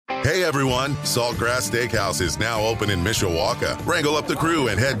Hey everyone, Saltgrass Steakhouse is now open in Mishawaka. Wrangle up the crew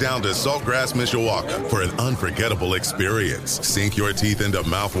and head down to Saltgrass Mishawaka for an unforgettable experience. Sink your teeth into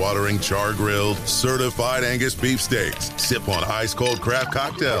mouth-watering char-grilled, certified Angus beef steaks. Sip on ice-cold craft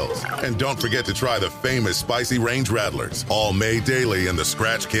cocktails. And don't forget to try the famous spicy range rattlers, all made daily in the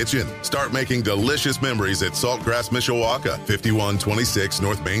Scratch Kitchen. Start making delicious memories at Saltgrass Mishawaka, 5126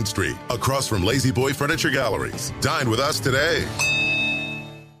 North Main Street, across from Lazy Boy Furniture Galleries. Dine with us today.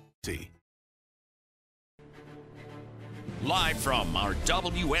 Live from our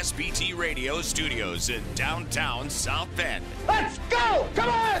WSBT radio studios in downtown South Bend. Let's go! Come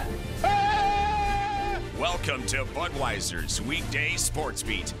on! Welcome to Budweiser's Weekday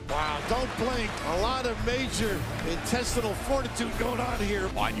Sportsbeat. Wow, don't blink. A lot of major intestinal fortitude going on here.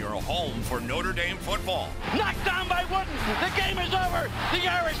 On your home for Notre Dame football. Knocked down by Wooden. The game is over. The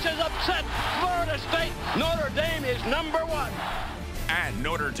Irish is upset Florida State. Notre Dame is number one. And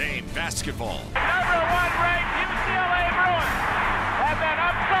Notre Dame basketball. Number one ranked UCLA Bruins have been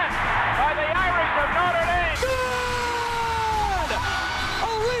upset by the Irish of Notre Dame.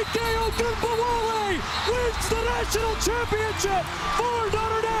 Enrique Ogunbowale wins the national championship for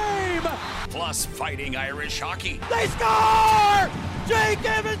Notre Dame. Plus Fighting Irish hockey. They score! Jake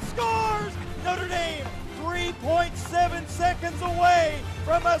Evans scores! Notre Dame 3.7 seconds away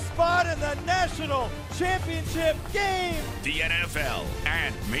from a spot in the national championship game. The NFL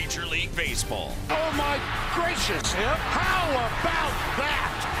and Major League Baseball. Oh my gracious, how about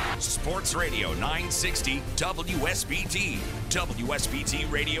that? Sports Radio 960 WSBT,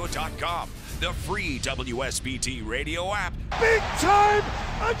 WSBTradio.com, the free WSBT radio app. Big time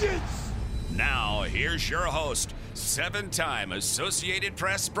Onions! Now, here's your host, 7-time Associated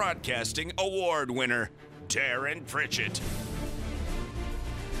Press Broadcasting Award winner, Darren Pritchett.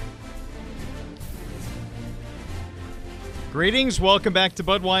 Greetings, welcome back to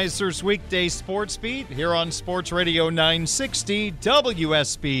Budweiser's Weekday Sports Beat here on Sports Radio 960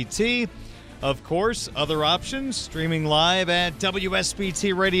 WSBT. Of course, other options streaming live at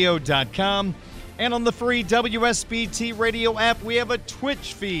WSBTradio.com and on the free WSBT radio app. We have a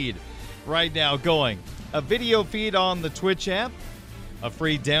Twitch feed right now going. A video feed on the Twitch app, a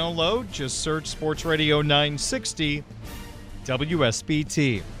free download. Just search Sports Radio 960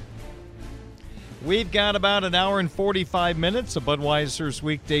 WSBT. We've got about an hour and 45 minutes of Budweiser's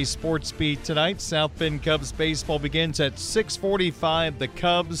Weekday Sports Beat tonight. South Bend Cubs baseball begins at 6:45. The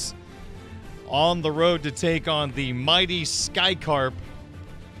Cubs on the road to take on the mighty Skycarp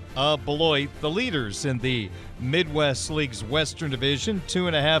of Beloit, the leaders in the Midwest League's Western Division,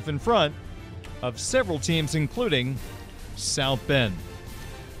 2.5 in front of several teams, including South Bend.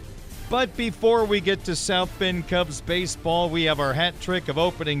 But before we get to South Bend Cubs baseball, we have our hat trick of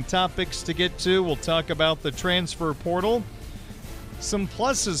opening topics to get to. We'll talk about the transfer portal. Some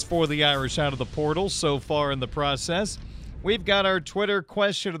pluses for the Irish out of the portal so far in the process. We've got our Twitter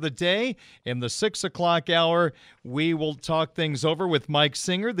question of the day. In the 6 o'clock hour, we will talk things over with Mike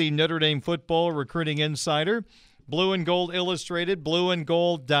Singer, the Notre Dame football recruiting insider. Blue and Gold Illustrated,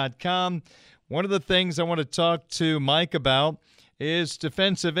 blueandgold.com. One of the things I want to talk to Mike about is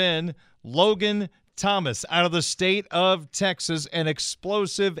defensive end Logan Thomas out of the state of Texas, an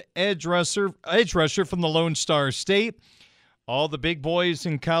explosive edge rusher from the Lone Star State. All the big boys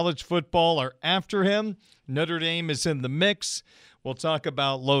in college football are after him. Notre Dame is in the mix. We'll talk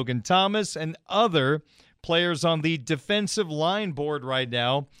about Logan Thomas and other players on the defensive line board right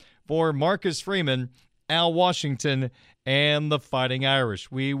now for Marcus Freeman, Al Washington, and the Fighting Irish.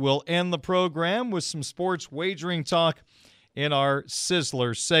 We will end the program with some sports wagering talk in our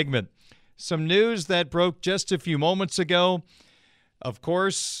Sizzler segment. Some news that broke just a few moments ago. Of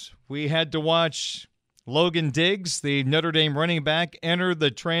course, we had to watch Logan Diggs, the Notre Dame running back, enter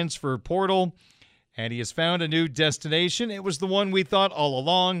the transfer portal, and he has found a new destination. It was the one we thought all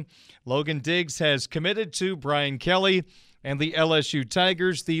along. Logan Diggs has committed to Brian Kelly and the LSU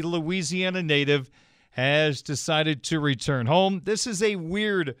Tigers. The Louisiana native has decided to return home. This is a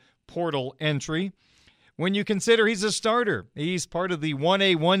weird portal entry when you consider he's a starter. He's part of the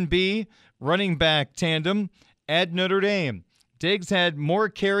 1A, 1B running back tandem at Notre Dame. Diggs had more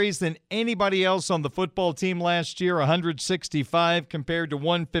carries than anybody else on the football team last year, 165 compared to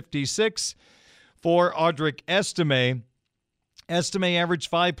 156 for Audric Estime. Estime averaged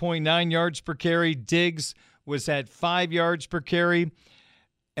 5.9 yards per carry. Diggs was at 5 yards per carry.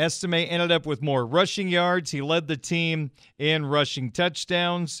 Estime ended up with more rushing yards. He led the team in rushing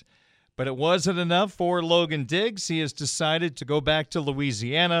touchdowns. But it wasn't enough for Logan Diggs. He has decided to go back to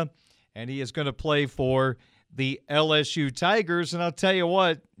Louisiana, and he is going to play for the LSU Tigers. And I'll tell you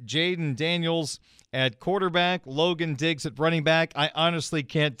what, Jaden Daniels at quarterback, Logan Diggs at running back. I honestly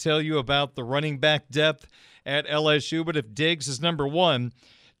can't tell you about the running back depth at LSU, but if Diggs is number one,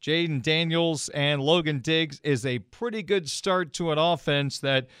 Jaden Daniels and Logan Diggs is a pretty good start to an offense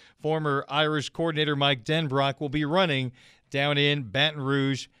that former Irish coordinator Mike Denbrock will be running down in Baton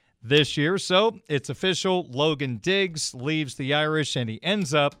Rouge this year. So it's official. Logan Diggs leaves the Irish, and he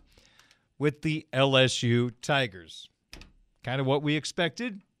ends up with the LSU Tigers. Kind of what we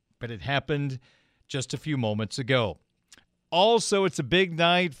expected, but it happened just a few moments ago. Also, it's a big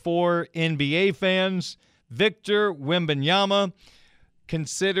night for NBA fans. Victor Wembanyama,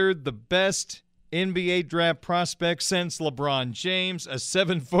 considered the best NBA draft prospect since LeBron James, a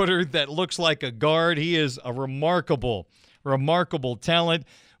 7-footer that looks like a guard. He is a remarkable talent.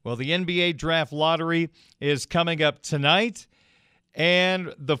 Well, the NBA draft lottery is coming up tonight,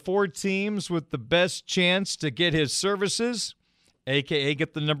 and the 4 teams with the best chance to get his services, a.k.a.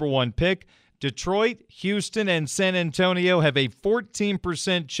 get the number 1 pick, Detroit, Houston, and San Antonio have a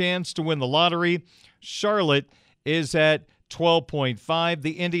 14% chance to win the lottery. Charlotte is at 12.5.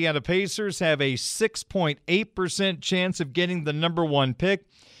 The Indiana Pacers have a 6.8% chance of getting the number 1 pick,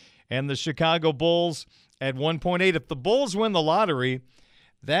 and the Chicago Bulls at 1.8. If the Bulls win the lottery,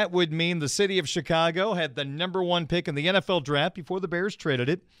 that would mean the city of Chicago had the number 1 pick in the NFL draft before the Bears traded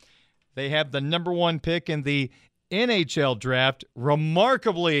it. They have the number 1 pick in the NHL draft.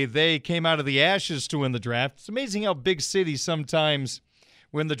 Remarkably, they came out of the ashes to win the draft. It's amazing how big cities sometimes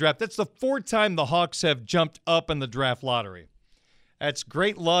win the draft. That's the 4th time the Hawks have jumped up in the draft lottery. That's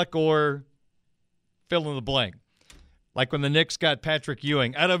great luck or fill in the blank. Like when the Knicks got Patrick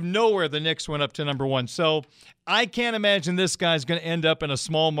Ewing. Out of nowhere, the Knicks went up to number 1. So I can't imagine this guy's going to end up in a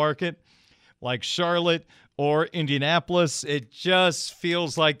small market like Charlotte or Indianapolis. It just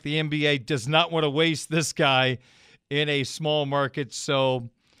feels like the NBA does not want to waste this guy in a small market. So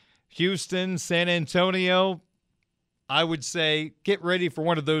Houston, San Antonio, I would say get ready for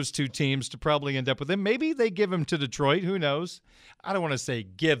one of those 2 teams to probably end up with him. Maybe they give him to Detroit. Who knows? I don't want to say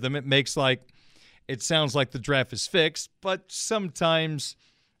give them. It sounds like the draft is fixed, but sometimes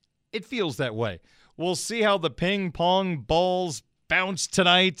it feels that way. We'll see how the ping pong balls bounce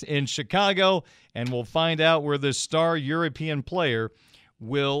tonight in Chicago, and we'll find out where this star European player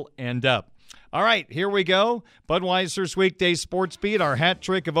will end up. All right, here we go. Budweiser's Weekday Sports Beat, our hat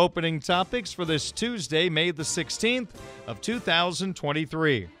trick of opening topics for this Tuesday, May the 16th of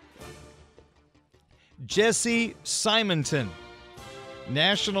 2023. Jesse Simonton,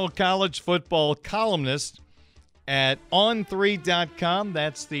 National College Football columnist at On3.com.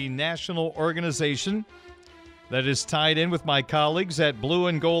 That's the national organization that is tied in with my colleagues at Blue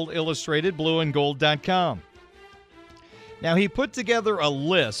and Gold Illustrated, blueandgold.com. Now, he put together a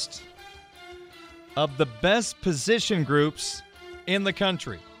list of the best position groups in the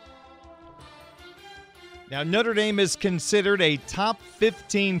country. Now, Notre Dame is considered a top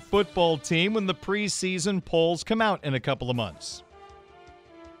 15 football team when the preseason polls come out in a couple of months.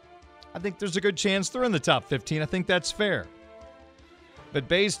 I think there's a good chance they're in the top 15. I think that's fair. But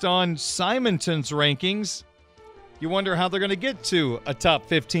based on Simonton's rankings, you wonder how they're going to get to a top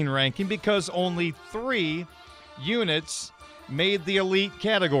 15 ranking because only 3 units made the elite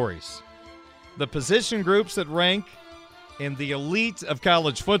categories. The position groups that rank in the elite of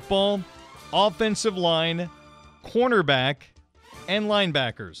college football: offensive line, cornerback, and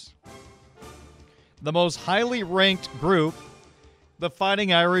linebackers. The most highly ranked group, the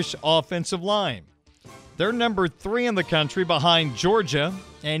Fighting Irish offensive line. They're number 3 in the country behind Georgia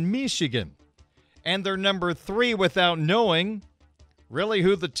and Michigan. And they're number 3 without knowing really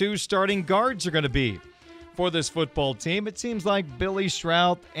who the 2 starting guards are going to be for this football team. It seems like Billy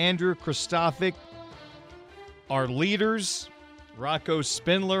Stroud, Andrew Kristofic are leaders. Rocco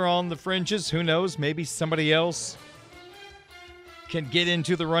Spindler on the fringes. Who knows? Maybe somebody else can get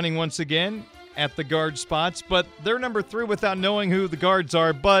into the running once again at the guard spots. But they're number 3 without knowing who the guards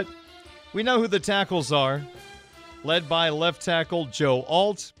are. But we know who the tackles are. Led by left tackle Joe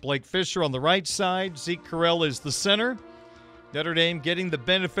Alt. Blake Fisher on the right side. Zeke Correll is the center. Notre Dame getting the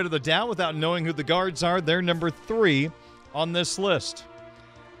benefit of the doubt without knowing who the guards are. They're number 3 on this list.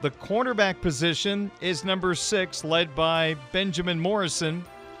 The cornerback position is number 6, led by Benjamin Morrison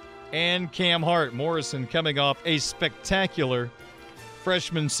and Cam Hart. Morrison coming off a spectacular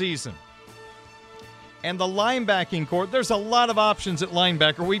freshman season. And the linebacking core, there's a lot of options at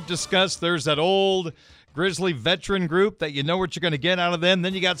linebacker. We've discussed there's that old Grizzly veteran group that you know what you're going to get out of them.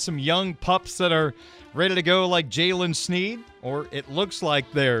 Then you got some young pups that are ready to go like Jalen Sneed, or it looks like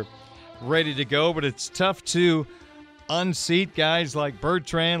they're ready to go, but it's tough to unseat guys like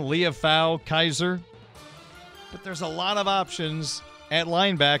Bertrand, Leafau, Kaiser. But there's a lot of options at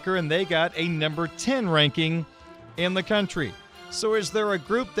linebacker, and they got a number 10 ranking in the country. So is there a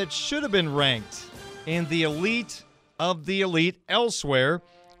group that should have been ranked in the elite of the elite elsewhere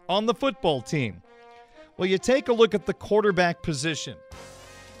on the football team? Well, you take a look at the quarterback position.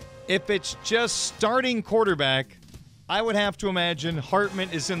 If it's just starting quarterback, I would have to imagine Hartman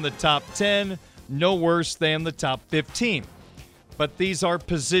is in the top 10, no worse than the top 15. But these are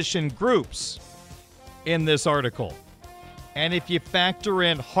position groups in this article. And if you factor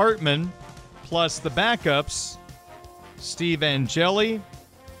in Hartman plus the backups, Steve Angeli,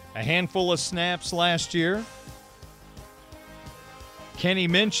 a handful of snaps last year. Kenny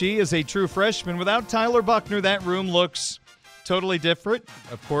Minchie is a true freshman. Without Tyler Buckner, that room looks totally different.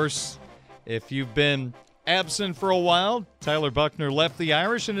 Of course, if you've been absent for a while, Tyler Buckner left the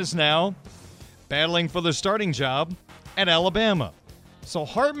Irish and is now battling for the starting job at Alabama. So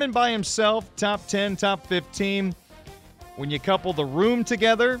Hartman by himself, top 10, top 15. When you couple the room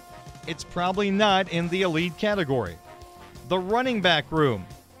together, it's probably not in the elite category. The running back room.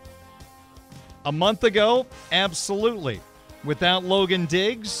 A month ago, absolutely. Without Logan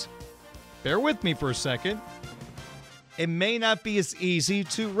Diggs, bear with me for a second, it may not be as easy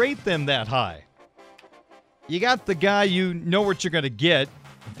to rate them that high. You got the guy, you know what you're going to get.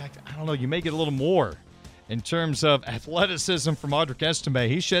 In fact, I don't know, you may get a little more in terms of athleticism from Audric Estime.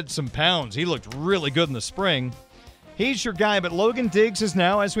 He shed some pounds. He looked really good in the spring. He's your guy, but Logan Diggs is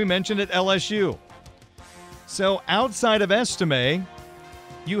now, as we mentioned, at LSU. So outside of Estime,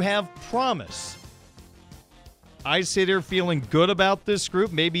 you have promise. I sit here feeling good about this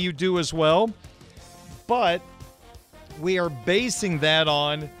group. Maybe you do as well. But we are basing that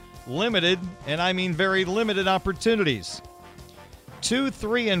on limited, and I mean very limited opportunities. 2,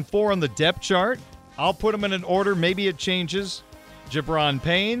 3, and 4 on the depth chart. I'll put them in an order. Maybe it changes. Jabron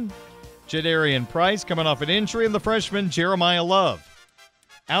Payne, Jadarian Price coming off an injury, and the freshman Jeremiah Love.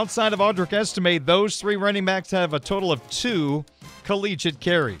 Outside of Audric Estime, those 3 running backs have a total of 2 collegiate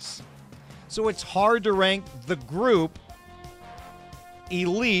carries. So it's hard to rank the group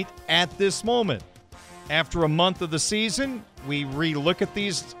elite at this moment. After a month of the season, we re-look at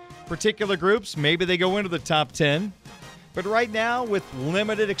these particular groups. Maybe they go into the top 10. But right now, with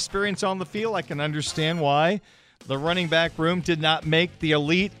limited experience on the field, I can understand why the running back room did not make the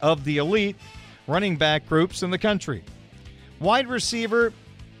elite of the elite running back groups in the country. Wide receiver,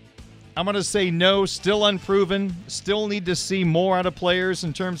 I'm going to say no, still unproven. Still need to see more out of players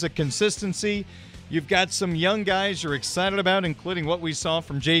in terms of consistency. You've got some young guys you're excited about, including what we saw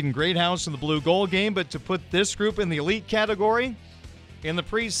from Jaden Greathouse in the Blue Gold game. But to put this group in the elite category in the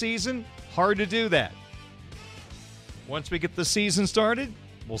preseason, hard to do that. Once we get the season started,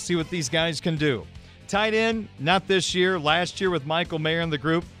 we'll see what these guys can do. Tight end, not this year. Last year with Michael Mayer in the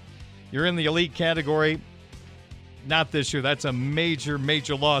group, you're in the elite category. Not this year. That's a major,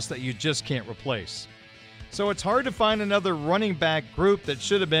 major loss that you just can't replace. So it's hard to find another running back group that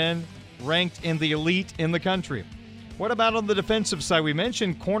should have been ranked in the elite in the country. What about on the defensive side? We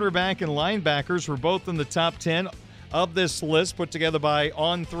mentioned cornerback and linebackers were both in the top 10 of this list put together by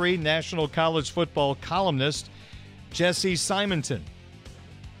On3 National College Football columnist Jesse Simonton.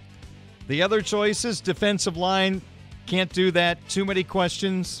 The other choices, defensive line, can't do that. Too many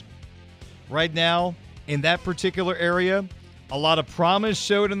questions right now in that particular area. A lot of promise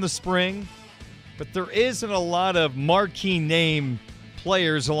showed in the spring, but there isn't a lot of marquee name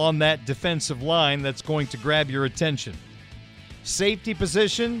players along that defensive line that's going to grab your attention. Safety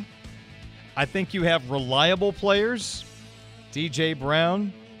position, I think you have reliable players. DJ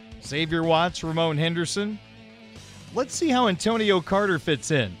Brown, Xavier Watts, Ramon Henderson. Let's see how Antonio Carter fits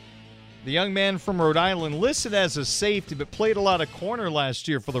in. The young man from Rhode Island, listed as a safety, but played a lot of corner last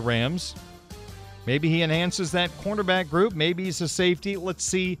year for the Rams. Maybe he enhances that cornerback group. Maybe he's a safety. Let's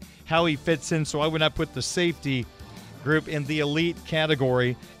see how he fits in. So I would not put the safety group in the elite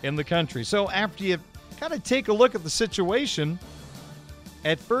category in the country. So after you kind of take a look at the situation,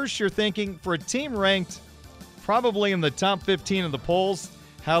 at first you're thinking for a team ranked probably in the top 15 of the polls,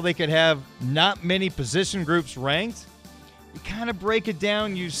 how they could have not many position groups ranked. You kind of break it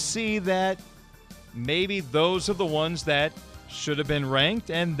down, you see that maybe those are the ones that should have been ranked,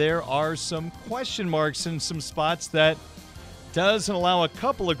 and there are some question marks in some spots that doesn't allow a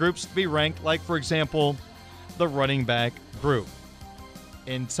couple of groups to be ranked, like, for example, the running back group.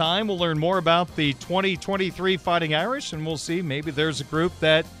 In time, we'll learn more about the 2023 Fighting Irish, and we'll see maybe there's a group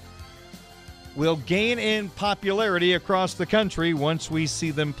that will gain in popularity across the country once we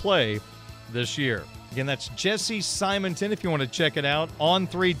see them play this year. Again, that's Jesse Simonton, if you want to check it out,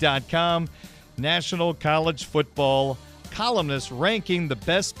 on3.com, National College Football columnist ranking the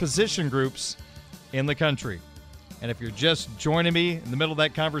best position groups in the country. And if you're just joining me in the middle of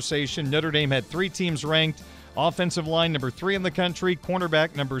that conversation, Notre Dame had 3 teams ranked. Offensive line number 3 in the country,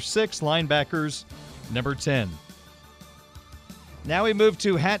 cornerback number 6, linebackers number 10. Now we move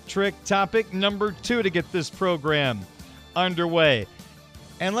to hat trick topic number 2 to get this program underway.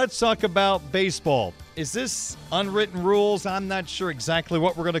 And let's talk about baseball. Is this unwritten rules? I'm not sure exactly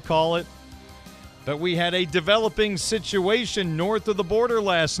what we're going to call it. But we had a developing situation north of the border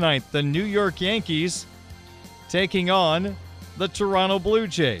last night. The New York Yankees taking on the Toronto Blue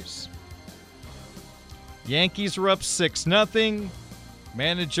Jays. Yankees are up 6-0.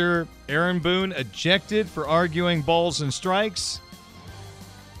 Manager Aaron Boone ejected for arguing balls and strikes.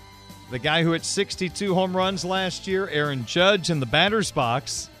 The guy who hit 62 home runs last year, Aaron Judge, in the batter's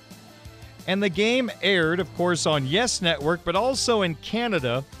box. And the game aired, of course, on Yes Network, but also in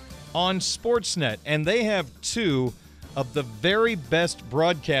Canada on Sportsnet. And they have 2 of the very best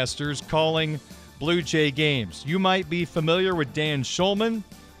broadcasters calling Blue Jay games. You might be familiar with Dan Schulman,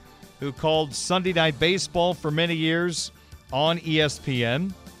 who called Sunday Night Baseball for many years on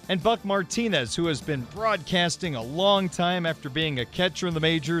ESPN, and Buck Martinez, who has been broadcasting a long time after being a catcher in the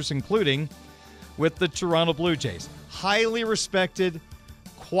majors, including with the Toronto Blue Jays. Highly respected,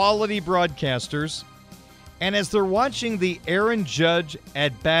 quality broadcasters. And as they're watching the Aaron Judge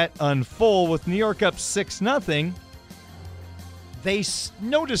at-bat unfold with New York up 6-0, they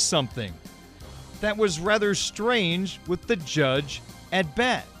noticed something that was rather strange with the Judge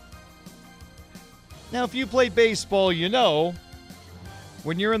at-bat. Now, if you play baseball, you know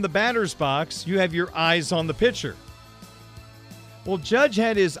when you're in the batter's box, you have your eyes on the pitcher. Well, Judge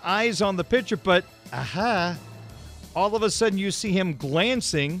had his eyes on the pitcher, but all of a sudden you see him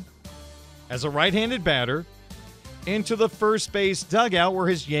glancing as a right-handed batter into the first base dugout where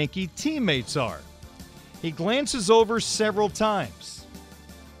his Yankee teammates are. He glances over several times.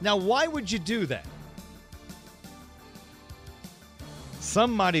 Now, why would you do that?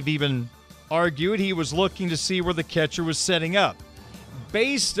 Some might have even argued he was looking to see where the catcher was setting up.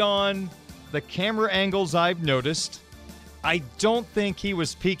 Based on the camera angles I've noticed, I don't think he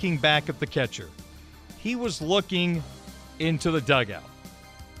was peeking back at the catcher. He was looking into the dugout.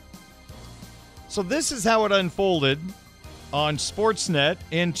 So this is how it unfolded on Sportsnet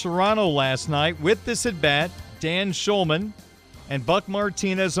in Toronto last night with this at-bat, Dan Schulman and Buck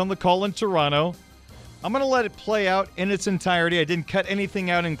Martinez on the call in Toronto. I'm going to let it play out in its entirety. I didn't cut anything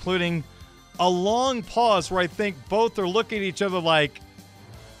out, including a long pause where I think both are looking at each other like,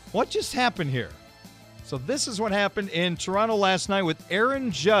 what just happened here? So this is what happened in Toronto last night with Aaron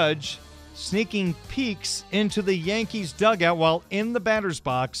Judge sneaking peeks into the Yankees dugout while in the batter's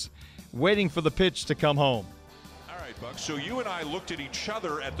box, waiting for the pitch to come home. All right, Buck, so you and I looked at each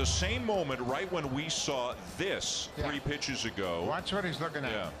other at the same moment right when we saw this 3 pitches ago. Watch what he's looking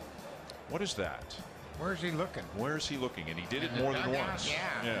at. Yeah. What is that? Where's he looking? Where's he looking? And he did it more than once.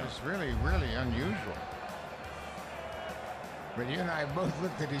 Yeah, it's really, really unusual. But you and I both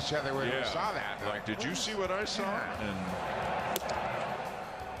looked at each other when we saw that. Like, did you see what I saw? And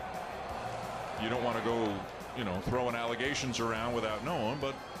you don't want to go, throwing allegations around without knowing,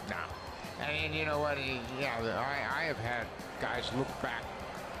 but no. And you know what? I have had guys look back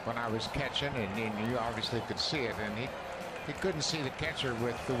when I was catching, and you obviously could see it, and he couldn't see the catcher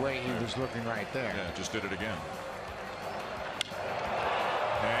with the way he was looking right there. Yeah, just did it again.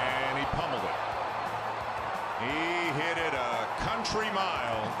 And he pummeled it. He hit it a country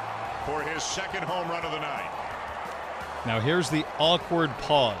mile for his second home run of the night. Now here's the awkward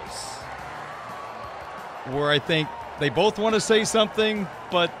pause where I think they both want to say something,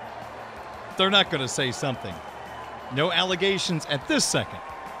 but they're not going to say something. No allegations at this second.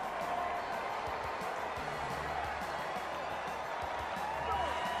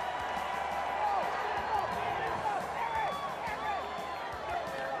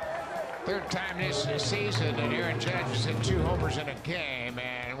 Third time this season that Aaron Judge has hit 2 homers in a game,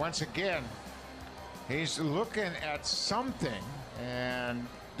 and once again he's looking at something, and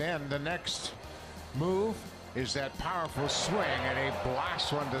then the next move is that powerful swing, and he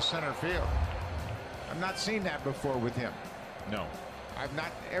blasts one to center field. I've not seen that before with him. No, I've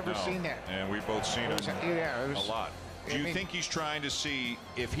not ever seen that. And we've both seen it a lot. Do you think he's trying to see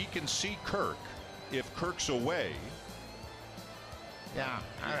if he can see Kirk, if Kirk's away? Yeah,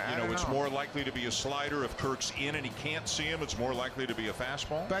 it's more likely to be a slider. If Kirk's in and he can't see him, it's more likely to be a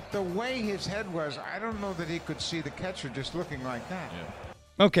fastball. But the way his head was, I don't know that he could see the catcher just looking like that.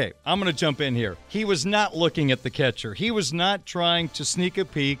 Yeah. Okay, I'm going to jump in here. He was not looking at the catcher. He was not trying to sneak a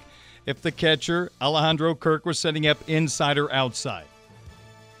peek if the catcher, Alejandro Kirk, was setting up inside or outside.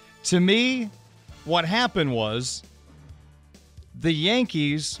 To me, what happened was the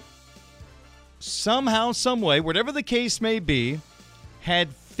Yankees somehow, some way, whatever the case may be, had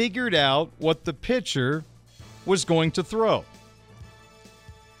figured out what the pitcher was going to throw.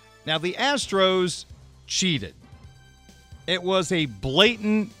 Now, the Astros cheated. It was a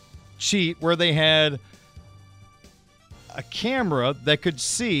blatant cheat where they had a camera that could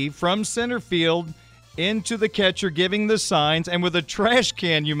see from center field into the catcher giving the signs, and with a trash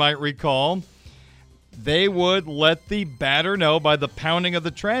can, you might recall, they would let the batter know by the pounding of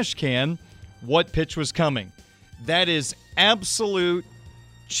the trash can what pitch was coming. That is absolute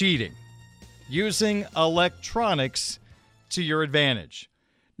cheating, using electronics to your advantage.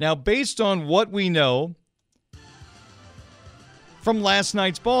 Now, based on what we know from last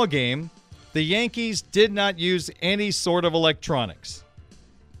night's ball game, the Yankees did not use any sort of electronics.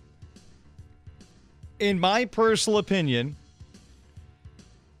 In my personal opinion,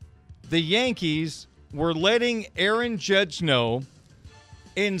 the Yankees were letting Aaron Judge know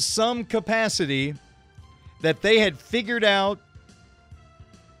in some capacity that they had figured out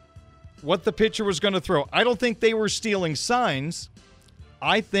what the pitcher was going to throw. I don't think they were stealing signs.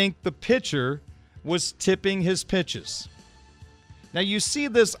 I think the pitcher was tipping his pitches. Now, you see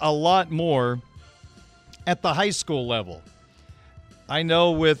this a lot more at the high school level. I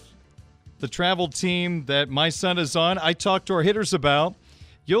know with the travel team that my son is on, I talk to our hitters about,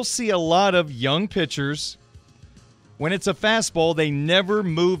 you'll see a lot of young pitchers, when it's a fastball, they never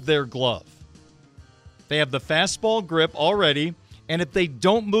move their glove. They have the fastball grip already, and if they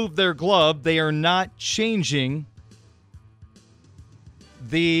don't move their glove, they are not changing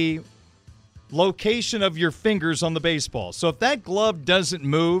the location of your fingers on the baseball. So if that glove doesn't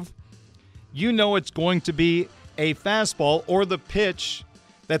move, you know it's going to be a fastball or the pitch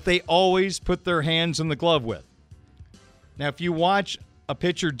that they always put their hands in the glove with. Now, if you watch a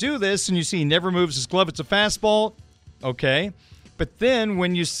pitcher do this and you see he never moves his glove, it's a fastball, okay. But then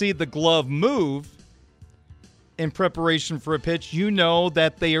when you see the glove move in preparation for a pitch, you know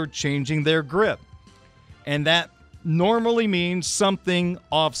that they are changing their grip. And that normally means something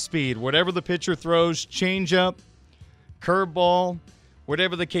off speed. Whatever the pitcher throws, changeup, curveball,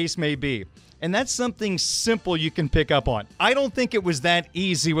 whatever the case may be. And that's something simple you can pick up on. I don't think it was that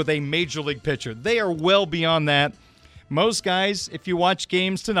easy with a major league pitcher. They are well beyond that. Most guys, if you watch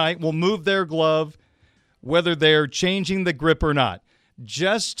games tonight, will move their glove whether they're changing the grip or not,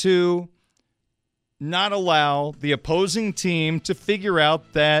 just to not allow the opposing team to figure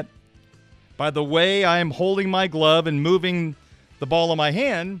out that by the way I am holding my glove and moving the ball in my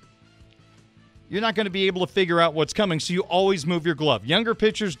hand, you're not going to be able to figure out what's coming, so you always move your glove. Younger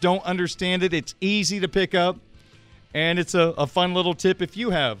pitchers don't understand it. It's easy to pick up, and it's a fun little tip if you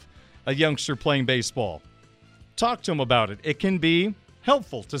have a youngster playing baseball. Talk to them about it. It can be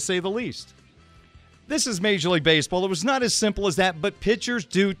helpful, to say the least. This is Major League Baseball. It was not as simple as that, but pitchers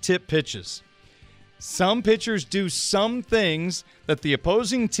do tip pitches. Some pitchers do some things that the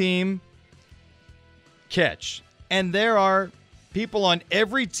opposing team catch. And there are people on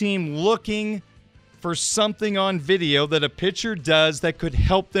every team looking for something on video that a pitcher does that could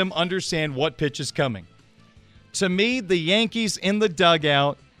help them understand what pitch is coming. To me, the Yankees in the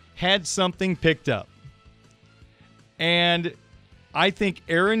dugout had something picked up. And I think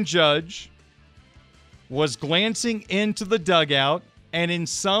Aaron Judge was glancing into the dugout, and in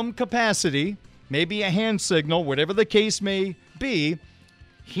some capacity, maybe a hand signal, whatever the case may be,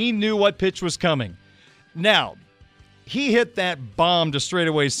 he knew what pitch was coming. Now, he hit that bomb to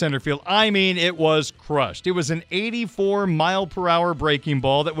straightaway center field. I mean, it was crushed. It was an 84-mile-per-hour breaking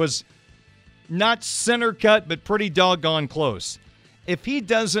ball that was not center cut, but pretty doggone close. If he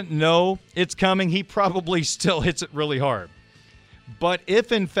doesn't know it's coming, he probably still hits it really hard. But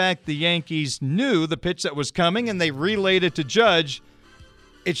if, in fact, the Yankees knew the pitch that was coming and they relayed it to Judge,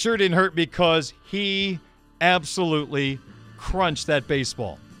 it sure didn't hurt because he absolutely crunched that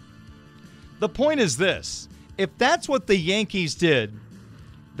baseball. The point is this. If that's what the Yankees did,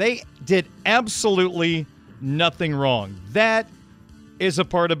 they did absolutely nothing wrong. That is a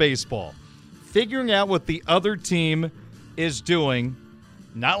part of baseball. Figuring out what the other team is doing,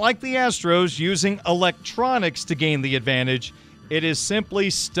 not like the Astros using electronics to gain the advantage. It is simply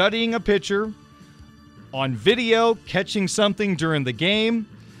studying a pitcher on video, catching something during the game.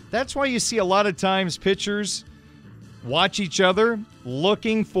 That's why you see a lot of times pitchers watch each other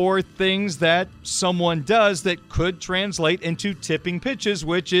looking for things that someone does that could translate into tipping pitches,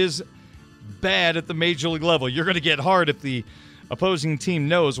 which is bad at the major league level. You're going to get hard if the opposing team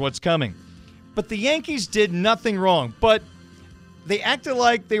knows what's coming. But the Yankees did nothing wrong, but they acted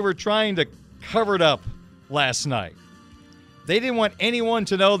like they were trying to cover it up last night. They didn't want anyone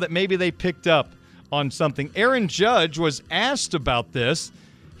to know that maybe they picked up on something. Aaron Judge was asked about this.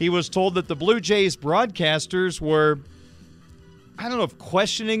 he was told that the Blue Jays broadcasters were, I don't know if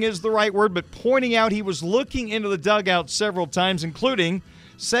questioning is the right word, but pointing out he was looking into the dugout several times, including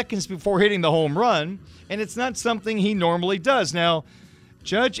seconds before hitting the home run, and it's not something he normally does. Now,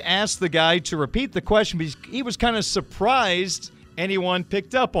 Judge asked the guy to repeat the question because he was kind of surprised anyone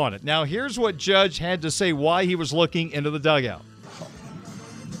picked up on it. Now, here's what Judge had to say why he was looking into the dugout.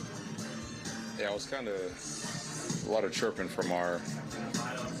 Yeah, it was kind of a lot of chirping from our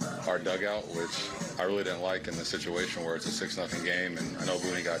dugout, which I really didn't like in the situation where it's a 6-0 game, and I know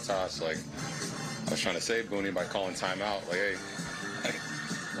Booney got tossed. Like, I was trying to save Booney by calling timeout. Like, hey,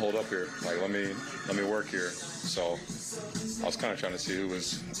 hold up here. Like, let me work here. So I was kind of trying to see who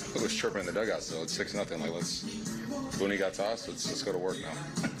was chirping in the dugout. So it's 6-0. Like, Booney got tossed. Let's go to work now.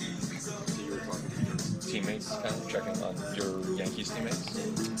 You were talking to your teammates, kind of checking on your Yankees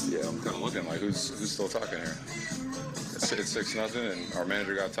teammates. Yeah, I'm kind of looking like who's still talking here. It's 6-0, and our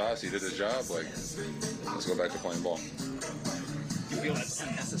manager got tossed. He did his job. Like, let's go back to playing ball. Do you feel that's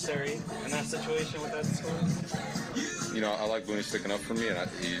unnecessary in that situation with that score? You know, I like Booney sticking up for me, and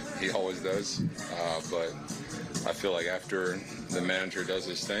he always does. But I feel like after the manager does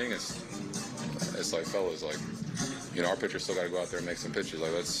his thing, it's like, fellas, like, you know, our pitchers still got to go out there and make some pitches.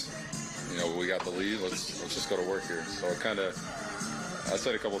 Like, we got the lead. Let's just go to work here. So it kind of, I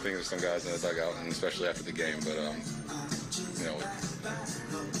said a couple things to some guys in the dugout, and especially after the game, but you know,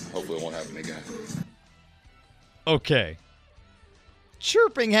 hopefully it won't happen again. Okay.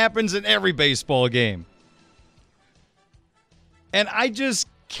 Chirping happens in every baseball game. And I just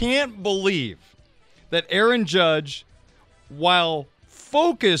can't believe that Aaron Judge, while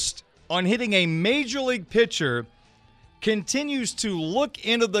focused on hitting a major league pitcher, continues to look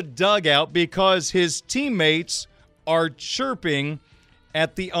into the dugout because his teammates are chirping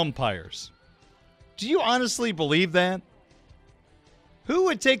at the umpires. Do you honestly believe that? Who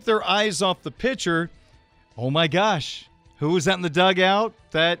would take their eyes off the pitcher? Oh my gosh, who was that in the dugout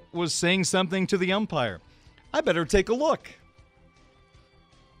that was saying something to the umpire? I better take a look.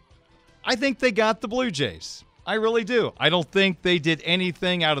 I think they got the Blue Jays. I really do. I don't think they did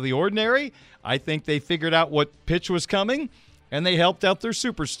anything out of the ordinary. I think they figured out what pitch was coming, and they helped out their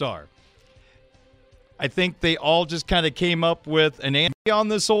superstar. I think they all just kind of came up with an answer on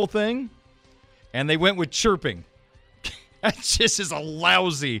this whole thing, and they went with chirping. That just is a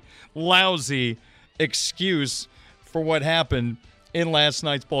lousy excuse for what happened in last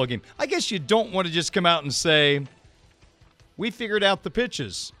night's ball game. I guess you don't want to just come out and say, we figured out the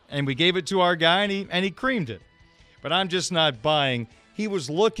pitches, and we gave it to our guy, and he creamed it. But I'm just not buying. He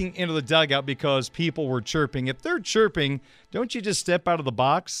was looking into the dugout because people were chirping. If they're chirping, don't you just step out of the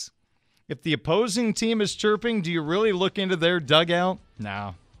box? If the opposing team is chirping, do you really look into their dugout?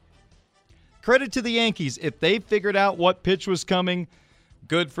 No. Credit to the Yankees. If they figured out what pitch was coming,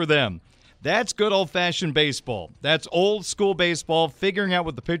 good for them. That's good old-fashioned baseball. That's old-school baseball, figuring out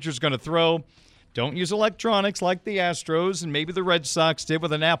what the pitcher's going to throw. Don't use electronics like the Astros and maybe the Red Sox did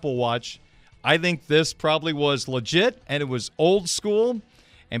with an Apple Watch. I think this probably was legit, and it was old school.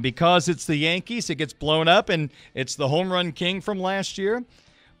 And because it's the Yankees, it gets blown up, and it's the home run king from last year.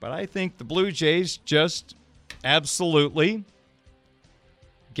 But I think the Blue Jays just absolutely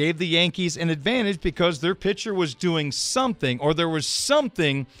gave the Yankees an advantage because their pitcher was doing something, or there was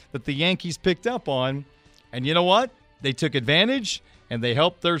something that the Yankees picked up on. And you know what? They took advantage, and they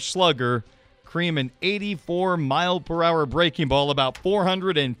helped their slugger cream an 84-mile-per-hour breaking ball about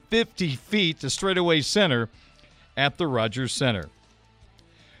 450 feet to straightaway center at the Rogers Center.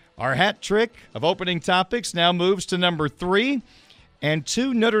 Our hat trick of opening topics now moves to number 3, and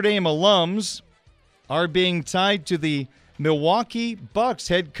 2 Notre Dame alums are being tied to the Milwaukee Bucks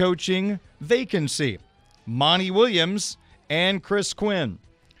head coaching vacancy, Monty Williams and Chris Quinn.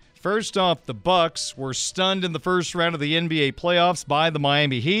 First off, the Bucks were stunned in the first round of the NBA playoffs by the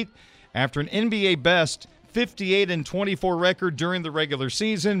Miami Heat after an NBA best 58-24 record during the regular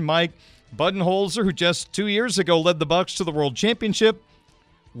season. Mike Budenholzer, who just 2 years ago led the Bucks to the World Championship,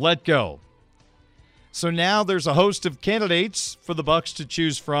 let go. So now there's a host of candidates for the Bucks to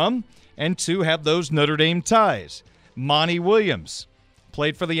choose from, and 2 have those Notre Dame ties. Monty Williams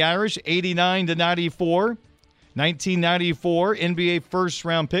played for the Irish 89-94, 1994 NBA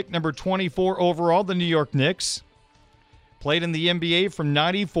first-round pick, number 24 overall, the New York Knicks. Played in the NBA from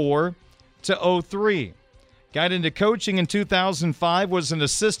 94 to 03. Got into coaching in 2005, was an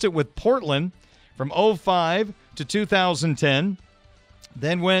assistant with Portland from 05 to 2010.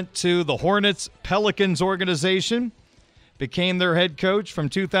 Then went to the Hornets Pelicans organization. Became their head coach from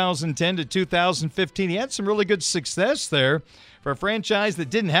 2010 to 2015. He had some really good success there for a franchise that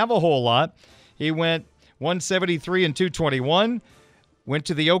didn't have a whole lot. He went 173 and 221. went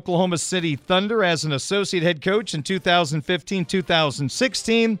to the Oklahoma City Thunder as an associate head coach in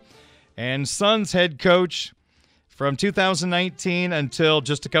 2015-2016, and Suns head coach from 2019 until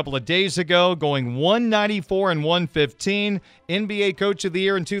just a couple of days ago, going 194 and 115. NBA Coach of the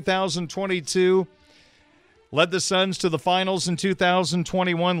Year in 2022. Led the Suns to the finals in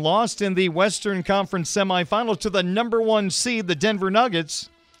 2021. Lost in the Western Conference semifinal to the number 1 seed, the Denver Nuggets.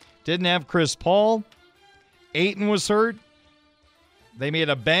 Didn't have Chris Paul. Ayton was hurt. They made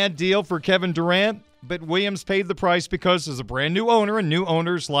a bad deal for Kevin Durant, but Williams paid the price because as a brand new owner, and new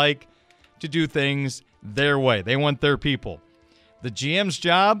owners like to do things their way. They want their people. The GM's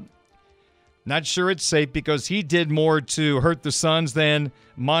job, not sure it's safe because he did more to hurt the Suns than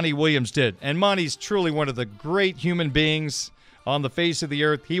Monty Williams did. And Monty's truly one of the great human beings on the face of the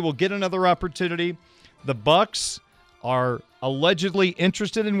earth. He will get another opportunity. The Bucks are allegedly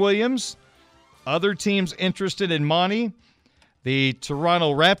interested in Williams. Other teams interested in Monty. The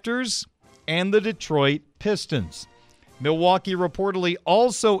Toronto Raptors and the Detroit Pistons. Milwaukee reportedly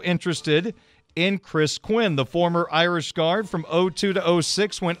also interested in Chris Quinn, the former Irish guard from 2002 to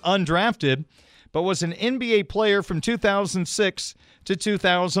 06, went undrafted, but was an NBA player from 2006 to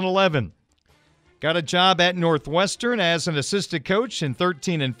 2011. Got a job at Northwestern as an assistant coach in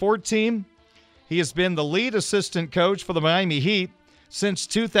 13 and 14. He has been the lead assistant coach for the Miami Heat since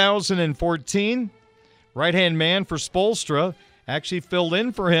 2014. Right-hand man for Spoelstra, actually filled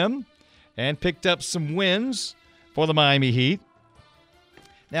in for him and picked up some wins for the Miami Heat.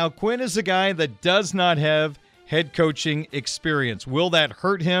 Now, Quinn is a guy that does not have head coaching experience. Will that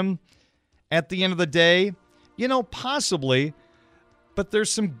hurt him at the end of the day? You know, possibly, but there's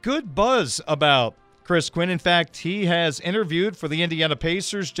some good buzz about Chris Quinn. In fact, he has interviewed for the Indiana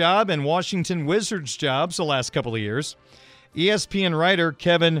Pacers job and Washington Wizards jobs the last couple of years. ESPN writer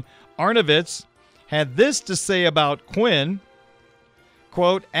Kevin Arnovitz had this to say about Quinn,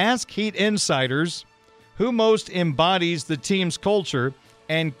 quote, "Ask Heat insiders who most embodies the team's culture,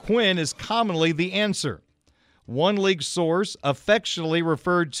 and Quinn is commonly the answer. One league source affectionately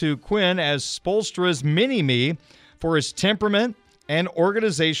referred to Quinn as Spoelstra's mini-me for his temperament and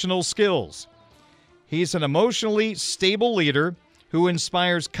organizational skills. He's an emotionally stable leader who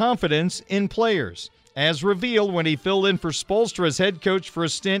inspires confidence in players, as revealed when he filled in for Spoelstra as head coach for a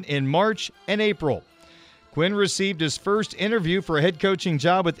stint in March and April. Quinn received his first interview for a head coaching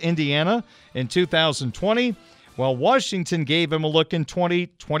job with Indiana in 2020, while Washington gave him a look in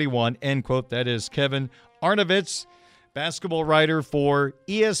 2021, end quote." That is Kevin Arnovitz, basketball writer for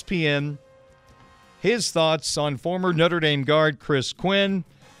ESPN. His thoughts on former Notre Dame guard Chris Quinn,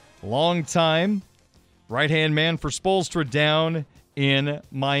 longtime right-hand man for Spoelstra down in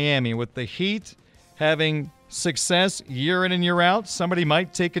Miami. With the Heat having success year in and year out, somebody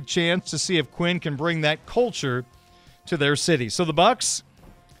might take a chance to see if Quinn can bring that culture to their city. So the Bucks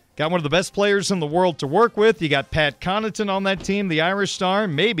got one of the best players in the world to work with. You got Pat Connaughton on that team, the Irish star.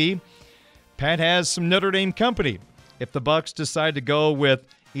 Maybe Pat has some Notre Dame company if the Bucks decide to go with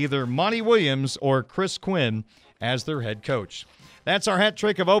either Monty Williams or Chris Quinn as their head coach. That's our hat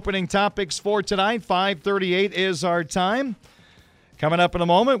trick of opening topics for tonight. 5:38 is our time. Coming up in a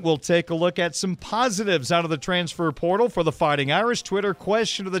moment, we'll take a look at some positives out of the transfer portal for the Fighting Irish. Twitter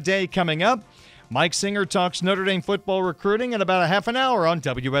question of the day coming up. Mike Singer talks Notre Dame football recruiting in about a half an hour on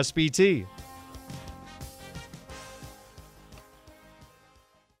WSBT.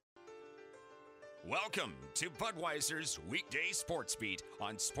 Welcome to Budweiser's Weekday Sportsbeat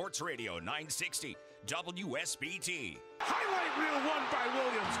on Sports Radio 960 WSBT. Highlight reel won by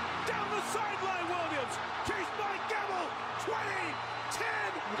Williams. Down the sideline, Williams. Chased by Gamble. 20, 10.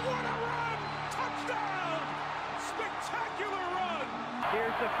 What a run. Touchdown. Spectacular run.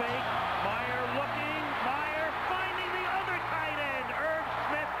 Here's the fake. Meyer looking. Meyer finding the other tight end. Irv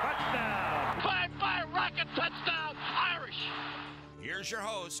Smith, touchdown. 5-5 rocket touchdown. Irish. Here's your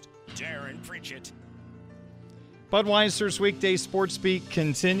host, Darren Pritchett. Budweiser's Weekday Sports Beat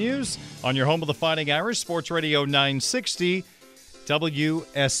continues on your home of the Fighting Irish, Sports Radio 960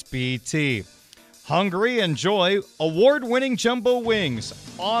 WSBT. Hungry? Enjoy award-winning jumbo wings,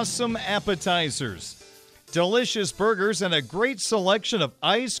 awesome appetizers, delicious burgers, and a great selection of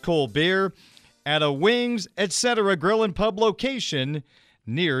ice-cold beer at a Wings, etc. grill and pub location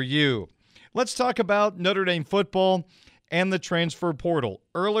near you. Let's talk about Notre Dame football and the transfer portal.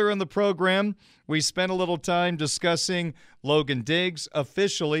 Earlier in the program, we spent a little time discussing Logan Diggs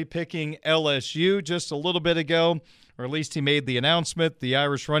officially picking LSU just a little bit ago, or at least he made the announcement. The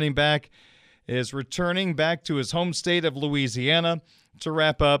Irish running back is returning back to his home state of Louisiana to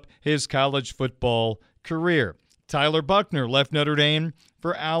wrap up his college football career. Tyler Buckner left Notre Dame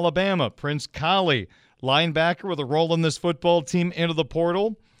for Alabama. Prince Kollie linebacker with a role in this football team, into the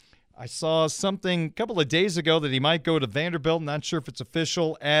portal. I saw something a couple of days ago that he might go to Vanderbilt. Not sure if it's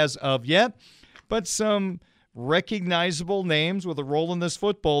official as of yet, but some recognizable names with a role in this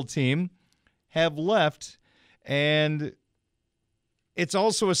football team have left. And it's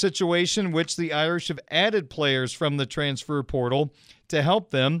also a situation in which the Irish have added players from the transfer portal to help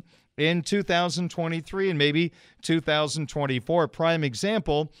them in 2023 and maybe 2024. A prime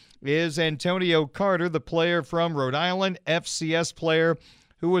example is Antonio Carter, the player from Rhode Island, FCS player,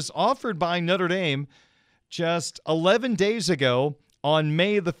 who was offered by Notre Dame just 11 days ago on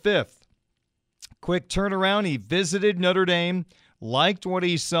May the 5th. Quick turnaround. He visited Notre Dame, liked what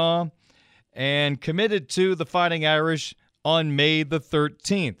he saw, and committed to the Fighting Irish on May the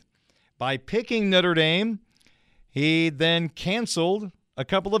 13th. By picking Notre Dame, he then canceled a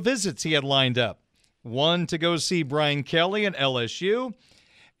couple of visits he had lined up. One to go see Brian Kelly at LSU,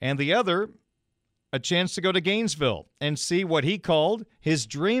 and the other a chance to go to Gainesville and see what he called his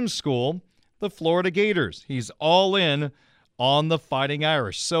dream school, the Florida Gators. He's all in on the Fighting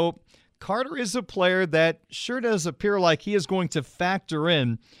Irish. So Carter is a player that sure does appear like he is going to factor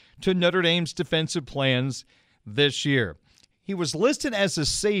in to Notre Dame's defensive plans this year. He was listed as a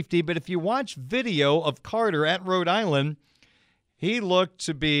safety, but if you watch video of Carter at Rhode Island, he looked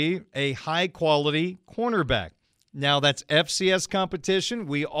to be a high-quality cornerback. Now, that's FCS competition.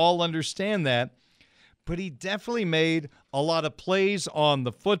 We all understand that. But he definitely made a lot of plays on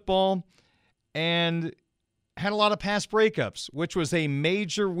the football and had a lot of pass breakups, which was a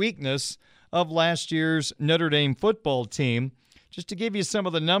major weakness of last year's Notre Dame football team. Just to give you some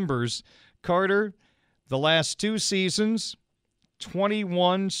of the numbers, Carter, the last two seasons,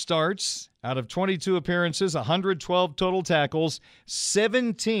 21 starts out of 22 appearances, 112 total tackles,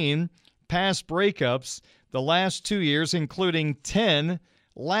 17 pass breakups the last 2 years, including 10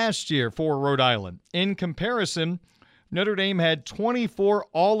 last year for Rhode Island. In comparison, Notre Dame had 24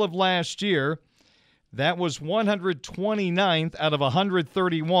 all of last year. That was 129th out of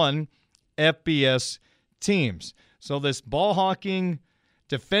 131 FBS teams. So this ball-hawking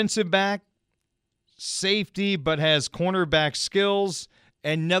defensive back, safety, but has cornerback skills,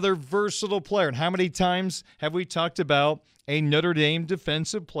 another versatile player. And how many times have we talked about a Notre Dame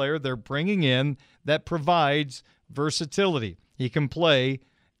defensive player they're bringing in that provides versatility? He can play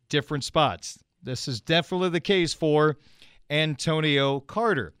different spots. This is definitely the case for Antonio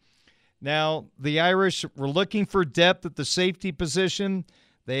Carter. Now, the Irish were looking for depth at the safety position.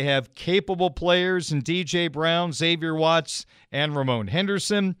 They have capable players in DJ Brown, Xavier Watts, and Ramon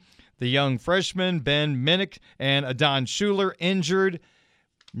Henderson. The young freshmen, Ben Minnick and Adon Schuler, injured.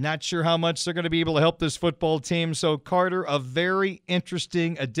 Not sure how much they're going to be able to help this football team. So Carter, a very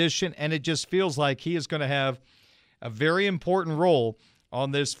interesting addition, and it just feels like he is going to have a very important role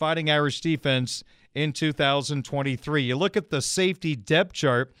on this Fighting Irish defense in 2023. You look at the safety depth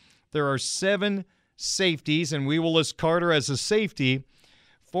chart, there are 7 safeties, and we will list Carter as a safety.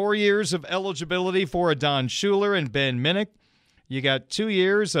 4 years of eligibility for Adon Schuler and Ben Minnick. You got 2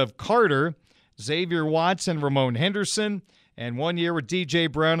 years of Carter, Xavier Watts, and Ramon Henderson, and 1 year with DJ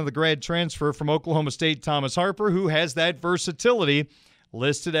Brown and the grad transfer from Oklahoma State, Thomas Harper, who has that versatility,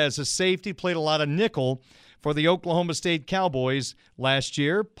 listed as a safety, played a lot of nickel for the Oklahoma State Cowboys last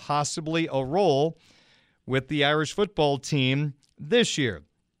year, possibly a role with the Irish football team this year.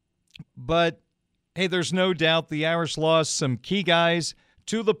 But, hey, there's no doubt the Irish lost some key guys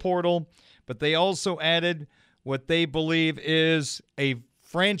to the portal, but they also added what they believe is a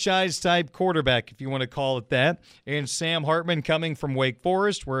franchise-type quarterback, if you want to call it that, and Sam Hartman coming from Wake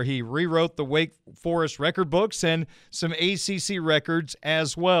Forest, where he rewrote the Wake Forest record books and some ACC records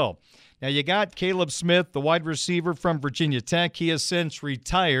as well. Now, you got Caleb Smith, the wide receiver from Virginia Tech. He has since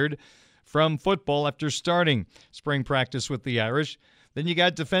retired from football after starting spring practice with the Irish. Then you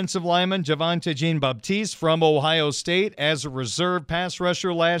got defensive lineman Javonte Jean-Baptiste from Ohio State as a reserve pass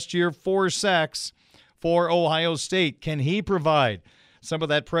rusher last year, 4 sacks for Ohio State. Can he provide some of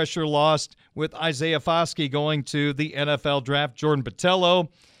that pressure lost with Isaiah Foskey going to the NFL draft? Jordan Botelho,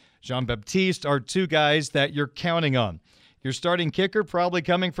 Jean-Baptiste are 2 guys that you're counting on. Your starting kicker probably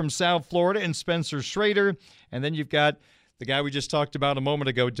coming from South Florida and Spencer Schrader. And then you've got the guy we just talked about a moment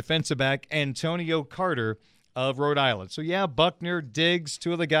ago, defensive back Antonio Carter of Rhode Island. So, yeah, Buckner, Diggs,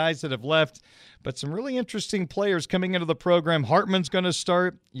 2 of the guys that have left, but some really interesting players coming into the program. Hartman's going to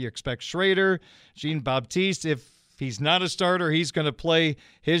start. You expect Schrader, Jean-Baptiste. If he's not a starter, he's going to play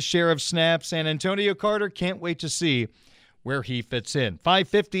his share of snaps. And Antonio Carter, can't wait to see where he fits in.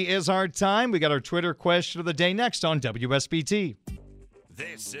 5:50 is our time. We got our Twitter question of the day next on WSBT.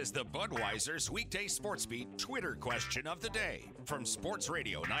 This is the Budweiser's Weekday Sportsbeat Twitter question of the day from Sports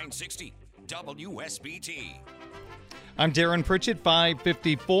Radio 960 WSBT. I'm Darren Pritchett.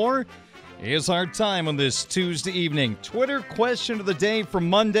 5:54 is our time on this Tuesday evening. Twitter question of the day from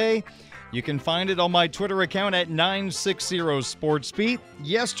Monday. You can find it on my Twitter account at 960 Sportsbeat.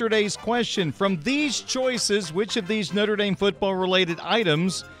 Yesterday's question: from these choices, which of these Notre Dame football-related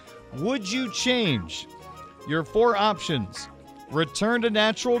items would you change? Your four options: return to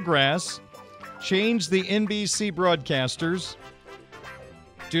natural grass, change the NBC broadcasters,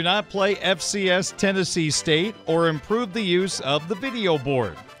 do not play FCS Tennessee State, or improve the use of the video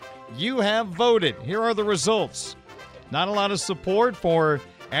board. You have voted. Here are the results. Not a lot of support for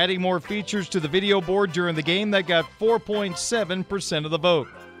adding more features to the video board during the game. That got 4.7% of the vote.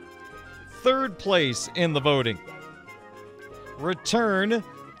 Third place in the voting: return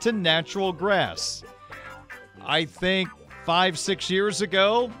to natural grass. I think 5-6 years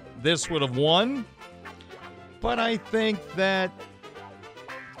ago, this would have won. But I think that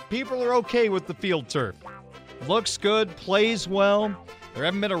people are okay with the field turf. Looks good, plays well. There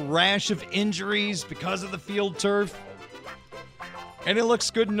haven't been a rash of injuries because of the field turf. And it looks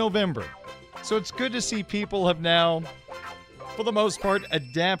good in November. So it's good to see people have now, for the most part,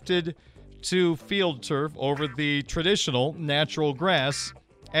 adapted to field turf over the traditional natural grass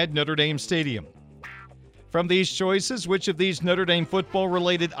at Notre Dame Stadium. From these choices, which of these Notre Dame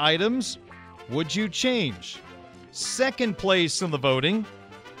football-related items would you change? Second place in the voting,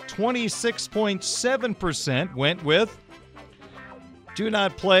 26.7% went with do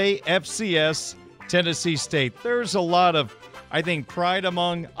not play FCS Tennessee State. There's a lot of, I think, pride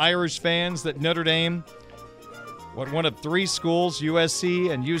among Irish fans that Notre Dame, one of three schools,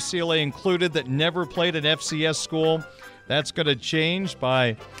 USC and UCLA included, that never played an FCS school. That's going to change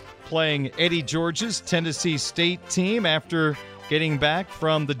by playing Eddie George's Tennessee State team after getting back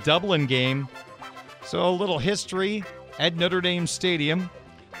from the Dublin game. So a little history at Notre Dame Stadium,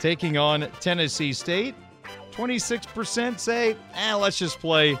 taking on Tennessee State. 26% say, let's just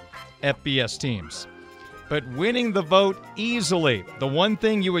play FBS teams. But winning the vote easily, the one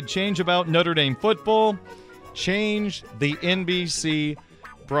thing you would change about Notre Dame football, change the NBC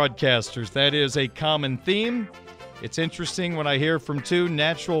broadcasters. That is a common theme. It's interesting when I hear from two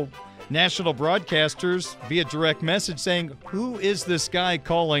national broadcasters via direct message saying, who is this guy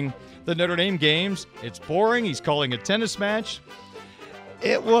calling the Notre Dame games? It's boring. He's calling a tennis match.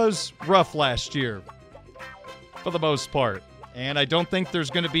 It was rough last year for the most part. And I don't think there's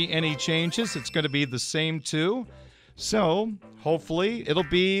going to be any changes. It's going to be the same too. So hopefully it'll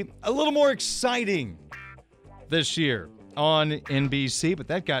be a little more exciting this year on NBC. But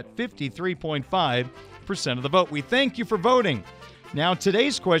that got 53.5% of the vote. We thank you for voting. Now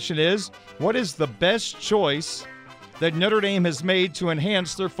today's question is, what is the best choice that Notre Dame has made to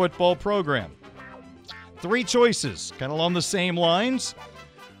enhance their football program? Three choices, kind of along the same lines.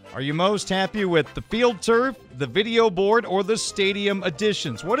 Are you most happy with the field turf, the video board, or the stadium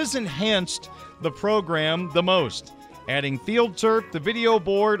additions? What has enhanced the program the most? Adding field turf, the video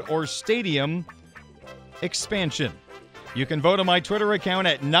board, or stadium expansion? You can vote on my Twitter account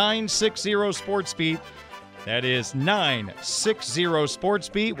at 960 Sportsbeat. That is 960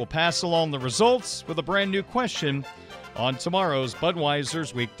 Sportsbeat. We'll pass along the results with a brand new question on tomorrow's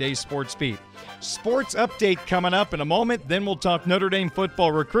Budweiser's Weekday Sports Beat. Sports update coming up in a moment. Then we'll talk Notre Dame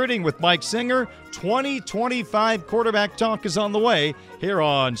football recruiting with Mike Singer. 2025 quarterback talk is on the way here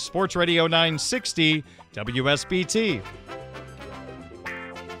on Sports Radio 960 WSBT.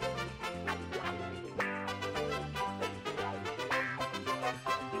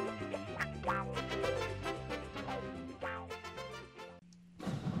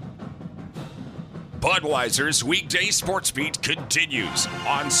 Budweiser's Weekday Sports Beat continues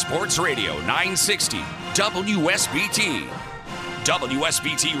on Sports Radio 960 WSBT,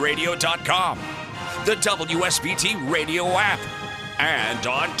 WSBTradio.com, the WSBT radio app, and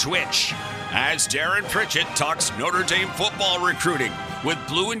on Twitch as Darren Pritchett talks Notre Dame football recruiting with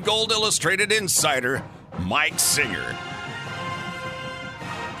Blue and Gold Illustrated insider Mike Singer.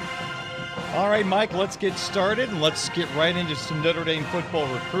 All right, Mike, let's get started and let's get right into some Notre Dame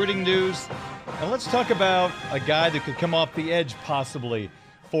football recruiting news. And let's talk about a guy that could come off the edge possibly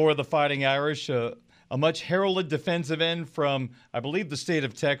for the Fighting Irish, a much heralded defensive end from, I believe, the state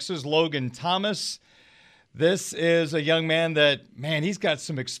of Texas, Logan Thomas. This is a young man that, he's got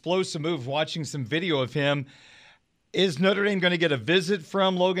some explosive moves. Watching some video of him. Is Notre Dame going to get a visit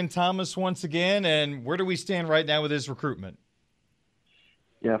from Logan Thomas once again? And where do we stand right now with his recruitment?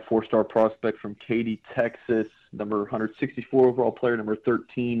 Yeah, four-star prospect from Katy, Texas, number 164 overall player, number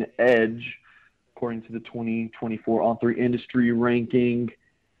 13 edge, according to the 2024 On3 industry ranking.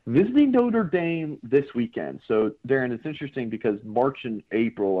 visiting Notre Dame this weekend. So, Darren, it's interesting because March and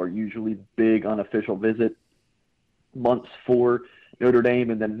April are usually big unofficial visit months for Notre Dame.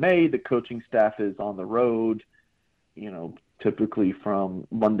 And then May, the coaching staff is on the road, typically from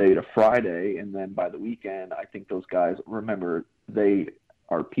Monday to Friday. And then by the weekend, I think those guys, remember, they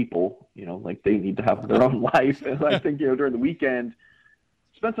are people, like they need to have their own life. And I think, during the weekend,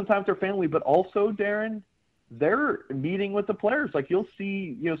 spend some time with their family, but also, Darren, they're meeting with the players. Like you'll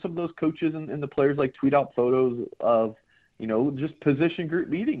see, some of those coaches and the players like tweet out photos of, just position group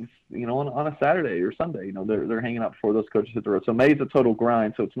meetings, on a Saturday or Sunday. They're hanging out before those coaches hit the road. So May's a total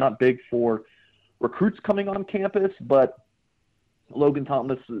grind. So it's not big for recruits coming on campus, but Logan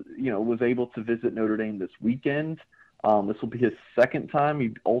Thomas, was able to visit Notre Dame this weekend. This will be his second time.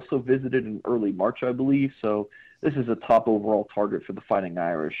 He also visited in early March, I believe. So this is a top overall target for the Fighting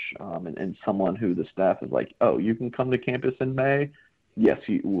Irish, and someone who the staff is like, oh, you can come to campus in May? Yes,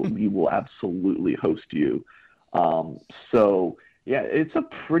 we will absolutely host you. So, yeah, it's a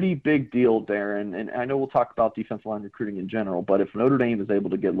pretty big deal, Darren. And I know we'll talk about defensive line recruiting in general, but if Notre Dame is able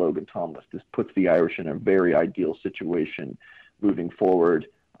to get Logan Thomas, this puts the Irish in a very ideal situation moving forward.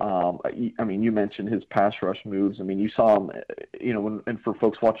 You mentioned his pass rush moves. You saw him, and for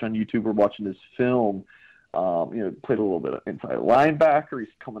folks watching on YouTube or watching his film, played a little bit of inside linebacker. He's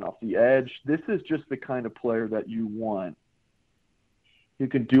coming off the edge. This is just the kind of player that you want. You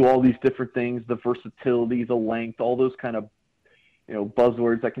can do all these different things, the versatility, the length, all those kind of,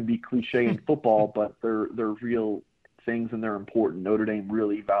 buzzwords that can be cliche in football, but they're real things and they're important. Notre Dame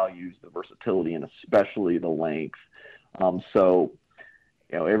really values the versatility and especially the length.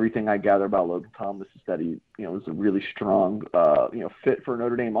 Everything I gather about Logan Thomas is that he, is a really strong, fit for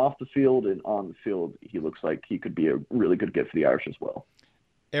Notre Dame off the field, and on the field, he looks like he could be a really good get for the Irish as well.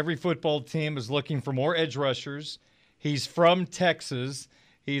 Every football team is looking for more edge rushers. He's from Texas.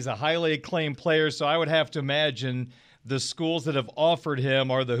 He's a highly acclaimed player, so I would have to imagine the schools that have offered him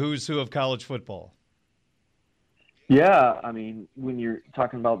are the who's who of college football. Yeah, when you're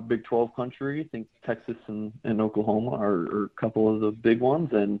talking about Big 12 country, I think Texas and Oklahoma are a couple of the big ones.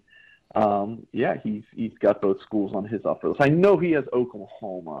 And, he's got both schools on his offer list. I know he has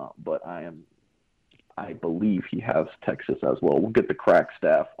Oklahoma, but I believe he has Texas as well. We'll get the crack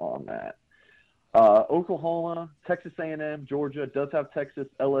staff on that. Oklahoma, Texas A&M, Georgia, does have Texas,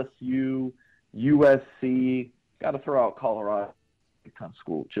 LSU, USC. Got to throw out Colorado. Kind of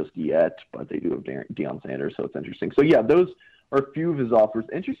school just yet, but they do have Deion Sanders, so it's interesting. So, yeah, those are a few of his offers.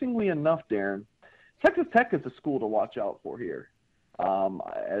 Interestingly enough, Darren, Texas Tech is a school to watch out for here.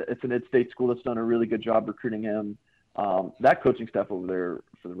 It's an in-state school that's done a really good job recruiting him. That coaching staff over there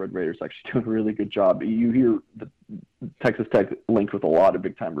for the Red Raiders actually doing a really good job. You hear the Texas Tech linked with a lot of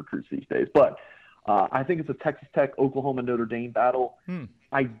big-time recruits these days. But I think it's a Texas Tech, Oklahoma, Notre Dame battle.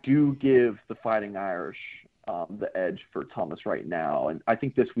 I do give the Fighting Irish the edge for Thomas right now. And I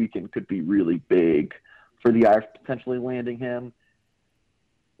think this weekend could be really big for the Irish potentially landing him.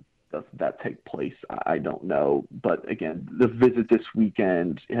 Does that take place? I don't know. But again, the visit this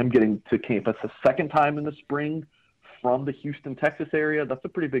weekend, him getting to campus a second time in the spring from the Houston, Texas area, that's a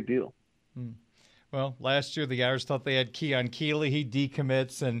pretty big deal. Well, last year the Irish thought they had Keon Keeley. He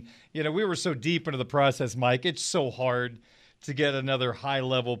decommits. And, we were so deep into the process, Mike. It's so hard to get another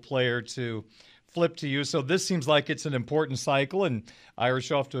high-level player to flip to you. So this seems like it's an important cycle, and Irish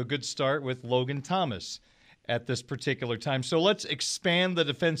off to a good start with Logan Thomas at this particular time. So let's expand the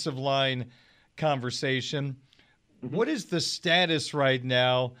defensive line conversation. What is the status right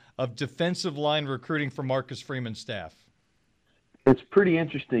now of defensive line recruiting for Marcus Freeman's staff? It's pretty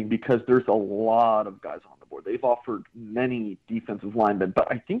interesting because there's a lot of guys on the board. They've offered many defensive linemen, but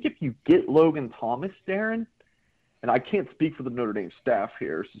I think if you get Logan Thomas, Darren, and I can't speak for the Notre Dame staff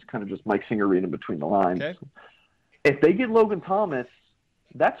here. This is kind of just Mike Singer reading between the lines. Okay. If they get Logan Thomas,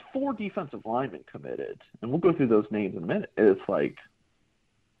 that's 4 defensive linemen committed. And we'll go through those names in a minute. It's like,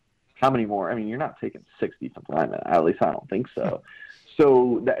 how many more? You're not taking 6 defensive linemen. At least I don't think so.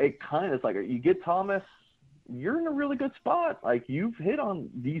 So it kind of is like, you get Thomas, you're in a really good spot. Like, you've hit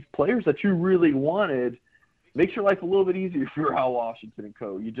on these players that you really wanted. Makes your life a little bit easier for Al Washington and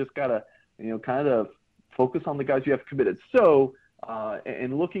co. You just got to, kind of focus on the guys you have committed. So,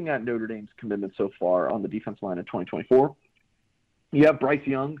 and looking at Notre Dame's commitment so far on the defense line in 2024, you have Bryce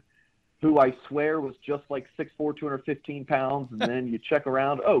Young, who I swear was just like 6'4", 215 pounds, and then you check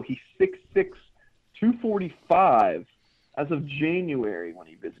around, he's 6'6", 245 as of January when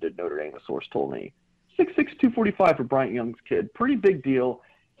he visited Notre Dame, a source told me. 6'6", 245 for Bryant Young's kid. Pretty big deal.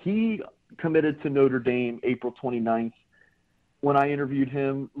 He committed to Notre Dame April 29th. When I interviewed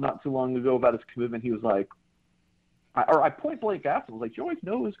him not too long ago about his commitment, he was like, I point blank asked him, I was like, "You always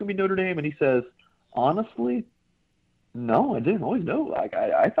know it's going to be Notre Dame?" And he says, "Honestly, no, I didn't always know. Like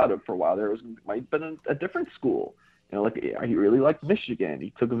I thought it for a while there might have been a different school. You know, like he really liked Michigan.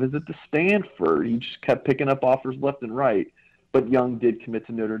 He took a visit to Stanford. He just kept picking up offers left and right. But Young did commit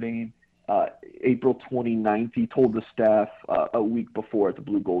to Notre Dame. April 29th, he told the staff a week before at the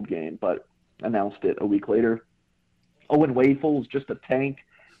Blue Gold game, but announced it a week later. Owen Wafels, just a tank,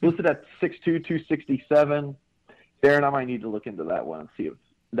 listed at 6'2", 267. Darren, I might need to look into that one and see if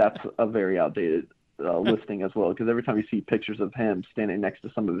that's a very outdated listing as well, because every time you see pictures of him standing next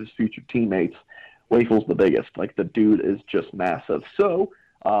to some of his future teammates, Wafel's the biggest. Like, the dude is just massive. So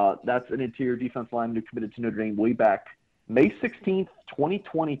that's an interior defense lineman who committed to Notre Dame way back May 16th,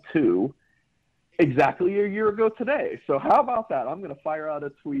 2022, exactly a year ago today. So how about that? I'm going to fire out a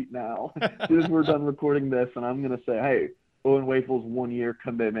tweet now as soon as we're done recording this, and I'm going to say, hey, Owen Wafel's 1-year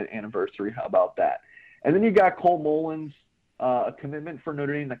commitment anniversary. How about that? And then you got Cole Mullins, a commitment for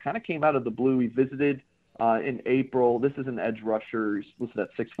Notre Dame that kind of came out of the blue. He visited in April. This is an edge rusher. He's listed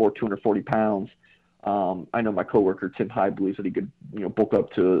at 6'4", 240 pounds. I know my coworker Tim Hyde believes that he could, bulk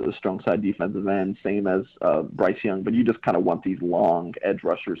up to a strong side defensive end, same as Bryce Young. But you just kind of want these long edge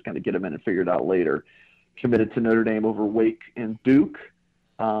rushers, kind of get them in and figure it out later. Committed to Notre Dame over Wake and Duke,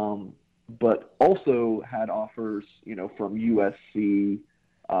 but also had offers, from USC,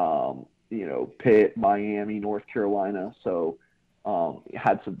 Pitt, Miami, North Carolina. So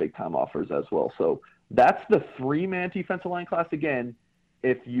had some big time offers as well. So that's the 3-man defensive line class. Again,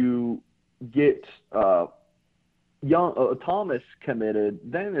 if you get Thomas committed,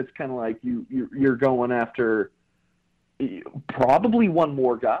 then it's kind of like you're going after probably one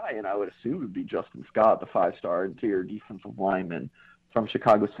more guy, and I would assume it would be Justin Scott, the 5-star interior defensive lineman from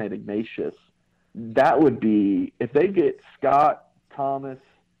Chicago St. Ignatius. That would be, if they get Scott, Thomas,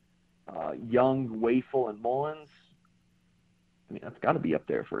 Young, Wafel, and Mullins, I mean, that's got to be up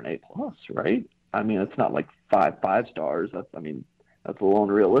there for an A+, right? I mean, it's not like 5 stars. That's a little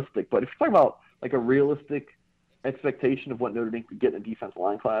unrealistic. But if you're talking about like a realistic expectation of what Notre Dame could get in a defensive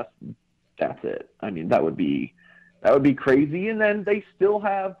line class, that's it. I mean, that would be crazy. And then they still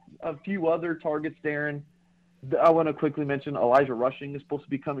have a few other targets, Darren. I want to quickly mention Elijah Rushing is supposed to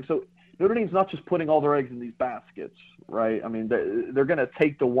be coming. So Notre Dame's not just putting all their eggs in these baskets, right? I mean, they're going to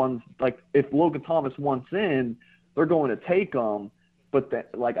take the ones, like if Logan Thomas wants in, they're going to take them. But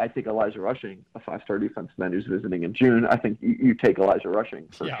I think Elijah Rushing, a 5-star defensive end who's visiting in June, I think you take Elijah Rushing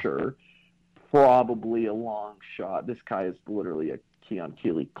for sure. Probably a long shot. This guy is literally a Keon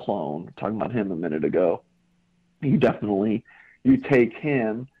Keeley clone. Talking about him a minute ago. You take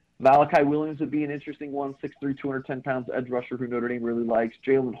him. Malachi Williams would be an interesting one, 6'3", 210 pounds edge rusher who Notre Dame really likes.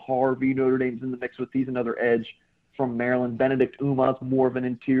 Jalen Harvey, Notre Dame's in the mix with. He's another edge from Maryland. Benedict Uma's more of an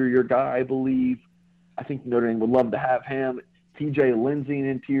interior guy, I believe. I think Notre Dame would love to have him. TJ Lindsey, an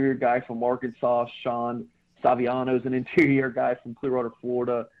interior guy from Arkansas. Sean Saviano's an interior guy from Clearwater,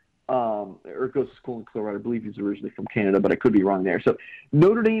 Florida. Or goes to school in Clearwater. I believe he's originally from Canada, but I could be wrong there. So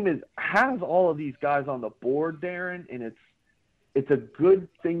Notre Dame has all of these guys on the board, Darren, and it's a good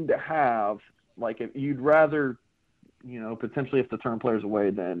thing to have. Like, if you'd rather, potentially if to turn players away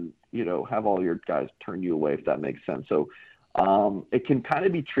than, have all your guys turn you away, if that makes sense. So it can kind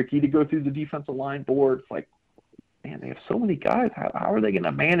of be tricky to go through the defensive line board. It's like, man, they have so many guys. How are they going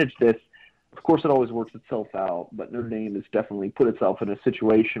to manage this? Of course, it always works itself out, but Notre Dame has definitely put itself in a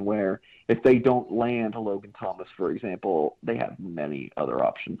situation where if they don't land a Logan Thomas, for example, they have many other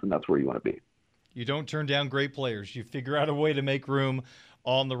options, and that's where you want to be. You don't turn down great players. You figure out a way to make room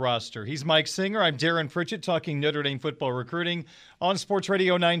on the roster. He's Mike Singer. I'm Darren Pritchett, talking Notre Dame football recruiting on Sports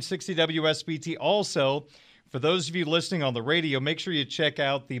Radio 960 WSBT. Also, for those of you listening on the radio, make sure you check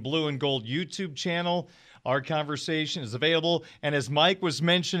out the Blue and Gold YouTube channel. Our conversation is available. And as Mike was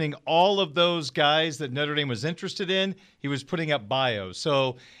mentioning, all of those guys that Notre Dame was interested in, he was putting up bios.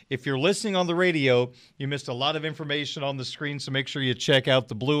 So if you're listening on the radio, you missed a lot of information on the screen. So make sure you check out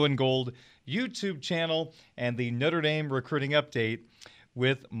the Blue and Gold YouTube channel and the Notre Dame recruiting update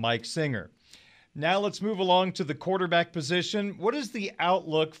with Mike Singer. Now let's move along to the quarterback position. What is the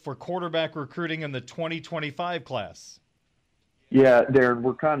outlook for quarterback recruiting in the 2025 class? Yeah, Darren,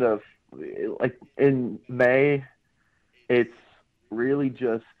 we're kind of like in May, it's really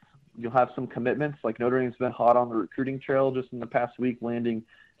just you'll have some commitments. Like Notre Dame's been hot on the recruiting trail just in the past week, landing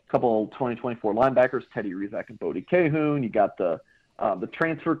a couple of 2024 linebackers, Teddy Rizak and Bodie Cahoon. You got the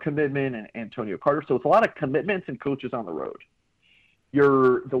transfer commitment and Antonio Carter. So it's a lot of commitments and coaches on the road.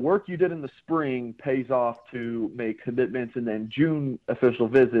 The work you did in the spring pays off to make commitments, and then June official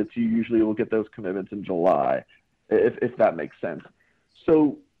visits, you usually will get those commitments in July, if that makes sense.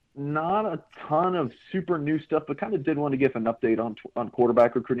 So not a ton of super new stuff, but kind of did want to give an update on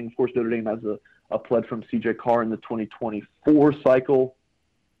quarterback recruiting. Of course, Notre Dame has a pledge from C.J. Carr in the 2024 cycle.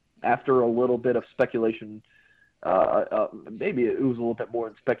 After a little bit of speculation, maybe it was a little bit more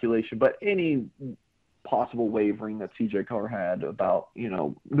than speculation, but any possible wavering that C.J. Carr had about,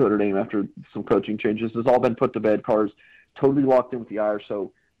 Notre Dame after some coaching changes has all been put to bed. Carr's totally locked in with the Irish.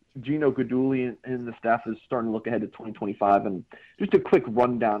 So Gino Guidugli and the staff is starting to look ahead to 2025. And just a quick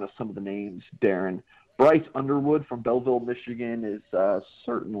rundown of some of the names, Darren. Bryce Underwood from Belleville, Michigan is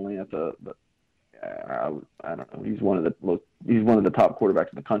certainly at I don't know. He's one of the top quarterbacks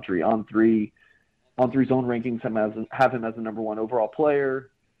in the country. On three zone rankings have him as the number one overall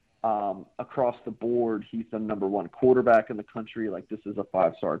player. Across the board, he's the number one quarterback in the country. Like, this is a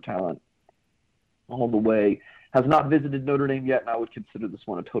 5-star talent all the way. Has not visited Notre Dame yet, and I would consider this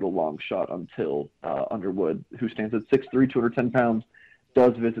one a total long shot until Underwood, who stands at 6'3", 210 pounds,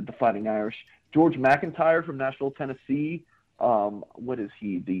 does visit the Fighting Irish. George McIntyre from Nashville, Tennessee. What is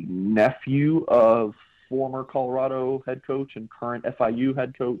he? The nephew of former Colorado head coach and current FIU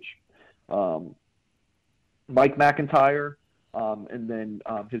head coach, Mike McIntyre. And then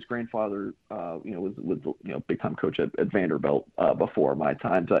his grandfather, was big time coach at Vanderbilt before my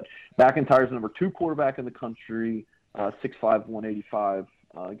time. But McIntyre's number 2 quarterback in the country, 6'5", 185,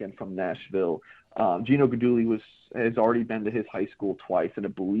 again from Nashville. Gino Guidugli has already been to his high school twice, and I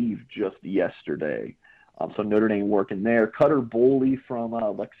believe just yesterday. So Notre Dame working there. Cutter Boley from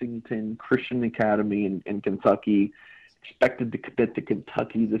Lexington Christian Academy in Kentucky, expected to commit to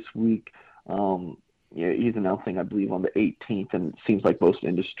Kentucky this week. He's announcing, I believe, on the 18th, and it seems like most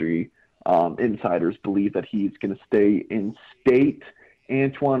industry insiders believe that he's going to stay in state.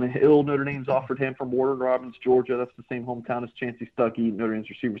 Antoine Hill, Notre Dame's offered him from Warden Robins, Georgia. That's the same hometown as Chancey Stuckey, Notre Dame's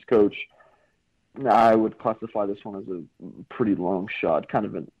receivers coach. I would classify this one as a pretty long shot, kind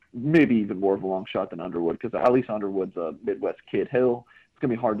of maybe even more of a long shot than Underwood, because at least Underwood's a Midwest kid. Hill, it's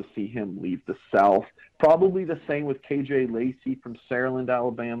going to be hard to see him leave the South. Probably the same with KJ Lacey from Saraland,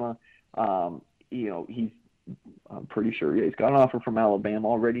 Alabama. I'm pretty sure he's got an offer from Alabama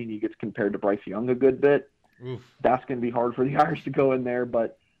already, and he gets compared to Bryce Young a good bit. Oof. That's going to be hard for the Irish to go in there,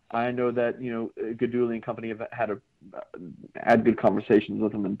 but I know that, Guidugli and company have had good conversations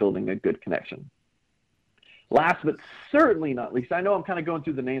with him and building a good connection. Last but certainly not least, I know I'm kind of going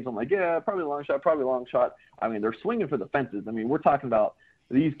through the names. I'm like, yeah, probably a long shot. I mean, they're swinging for the fences. I mean, we're talking about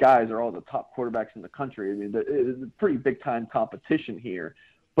these guys are all the top quarterbacks in the country. I mean, it's a pretty big-time competition here.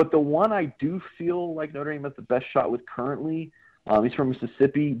 But the one I do feel like Notre Dame has the best shot with currently, he's from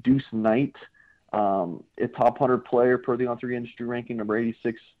Mississippi, Deuce Knight, a top 100 player per the On3 industry ranking, number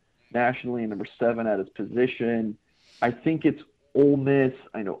 86 nationally and number 7 at his position. I think it's Ole Miss.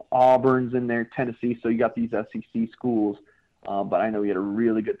 I know Auburn's in there, Tennessee, so you got these SEC schools. But I know he had a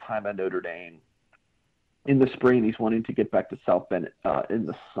really good time at Notre Dame. In the spring, he's wanting to get back to South Bend in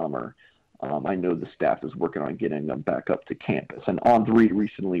the summer. I know the staff is working on getting them back up to campus. And On3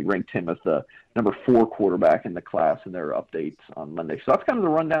 recently ranked him as the number 4 quarterback in the class in their updates on Monday. So that's kind of the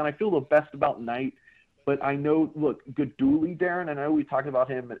rundown. I feel the best about Knight. But I know, look, Guidugli, Darren, I know we talked about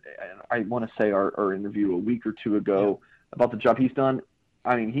him, and I want to say our interview a week or two ago about the job he's done.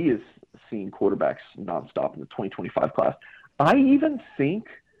 I mean, he is seeing quarterbacks nonstop in the 2025 class. I even think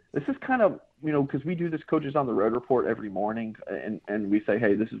this is kind of, because we do this Coaches on the Road report every morning, and we say,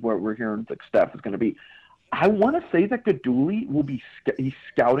 hey, this is where we're hearing the staff is going to be. I want to say that Guidugli will be he's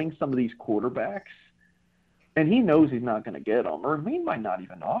scouting some of these quarterbacks, and he knows he's not going to get them, or he might not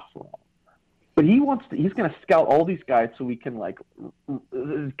even offer them. But he's going to scout all these guys so we can,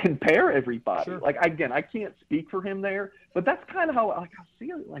 compare everybody. Sure. Like, again, I can't speak for him there, but that's kind of how, I see,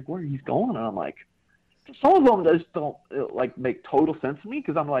 where he's going, and I'm like, some of them just don't, make total sense to me,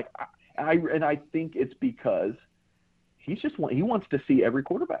 because I'm like, I think it's because he wants to see every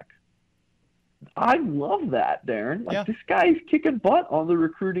quarterback. I love that, Darren. This guy's kicking butt on the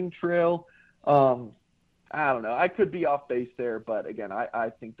recruiting trail. I don't know. I could be off base there, but again,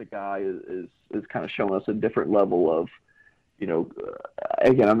 I think the guy is kind of showing us a different level of,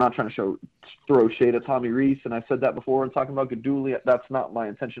 again, I'm not trying to throw shade at Tommy Rees, and I said that before and talking about Guidugli. That's not my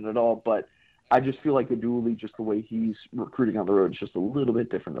intention at all, but I just feel like Guidugli, just the way he's recruiting on the road, is just a little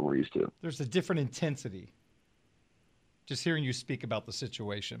bit different than we're used to. There's a different intensity. Just hearing you speak about the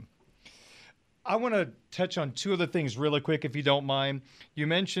situation. I want to touch on 2 other things really quick, if you don't mind. You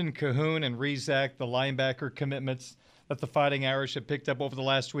mentioned Cahoon and Rezac, the linebacker commitments that the Fighting Irish have picked up over the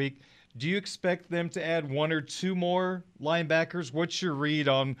last week. Do you expect them to add 1 or 2 more linebackers? What's your read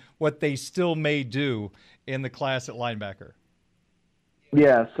on what they still may do in the class at linebacker?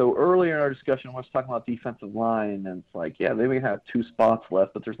 Yeah, so earlier in our discussion, I was talking about defensive line, and it's like, yeah, they may have 2 spots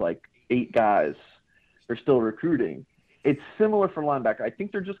left, but there's like 8 guys they're still recruiting. It's similar for linebacker. I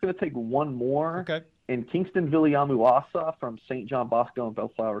think they're just going to take one more. Okay. And Kingston Viliamu-Asa from St. John Bosco in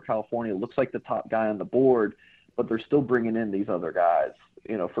Bellflower, California, looks like the top guy on the board, but they're still bringing in these other guys,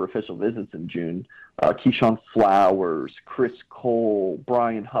 for official visits in June. Keyshawn Flowers, Chris Cole,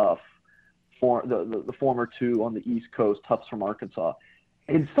 Brian Huff, the former 2 on the East Coast, Huff's from Arkansas.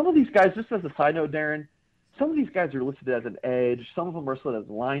 And some of these guys, just as a side note, Darren, some of these guys are listed as an edge. Some of them are listed as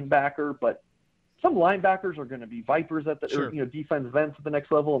linebacker, but some linebackers are going to be Vipers at the defensive ends at the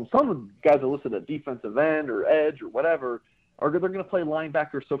next level, and some of the guys are listed at defensive end or edge or whatever. They're going to play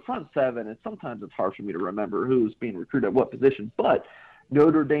linebacker, so front 7, and sometimes it's hard for me to remember who's being recruited at what position. But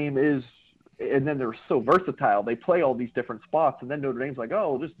Notre Dame is, and then they're so versatile. They play all these different spots, and then Notre Dame's like,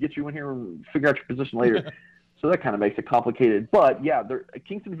 oh, we'll just get you in here and figure out your position later. So that kind of makes it complicated. But, yeah,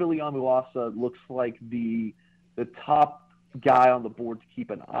 Kingston Viliamu-Asa looks like the top guy on the board to keep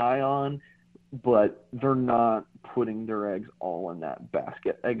an eye on, but they're not putting their eggs all in that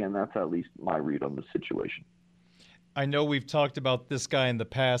basket. Again, that's at least my read on the situation. I know we've talked about this guy in the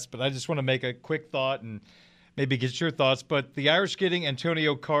past, but I just want to make a quick thought and maybe get your thoughts. But the Irish getting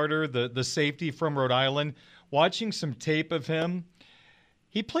Antonio Carter, the safety from Rhode Island, watching some tape of him,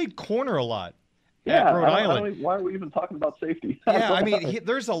 he played corner a lot. Yeah, Rhode Island. Why are we even talking about safety? Yeah, I mean,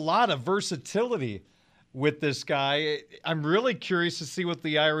 there's a lot of versatility with this guy. I'm really curious to see what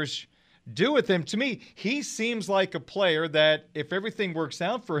the Irish do with him. To me, he seems like a player that if everything works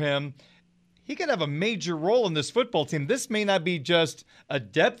out for him, he could have a major role in this football team. This may not be just a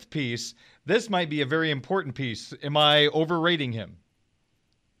depth piece. This might be a very important piece. Am I overrating him?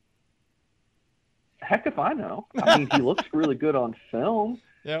 Heck if I know. I mean, he looks really good on film.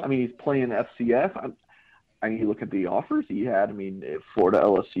 Yeah. I mean, he's playing FCF. I mean, you look at the offers he had. I mean, Florida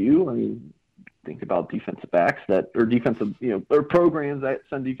LSU. I mean, think about defensive backs or programs that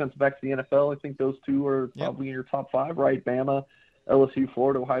send defensive backs to the NFL. I think those 2 are probably in your top 5, right? Bama, LSU,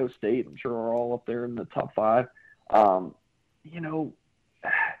 Florida, Ohio State, I'm sure are all up there in the top 5.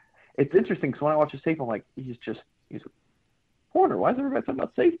 It's interesting because when I watch his tape, I'm like, he's a corner. Why is everybody talking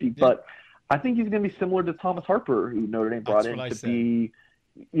about safety? Yeah. But I think he's going to be similar to Thomas Harper, who Notre Dame brought in to be,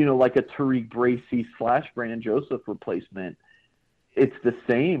 like a Tariq Bracy / Brandon Joseph replacement. It's the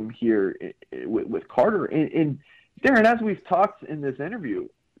same here with Carter. And Darren, as we've talked in this interview,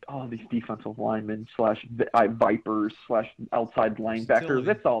 all these defensive linemen / Vipers / outside linebackers,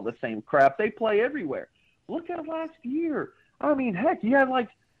 it's all the same crap. They play everywhere. Look at last year. I mean, heck, you had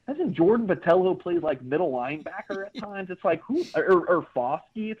hasn't Jordan Vitello played like middle linebacker at times? It's like who or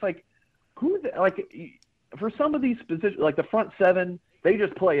Foskey? It's like for some of these positions, like the front 7, they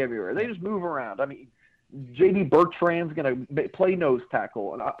just play everywhere. They just move around. I mean, J.D. Bertrand's going to play nose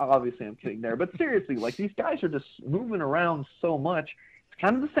tackle, and obviously I'm kidding there. But seriously, these guys are just moving around so much. It's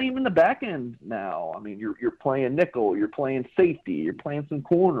kind of the same in the back end now. I mean, you're playing nickel, you're playing safety, you're playing some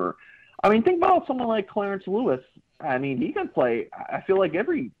corner. I mean, think about someone like Clarence Lewis. I mean, he can play, I feel like,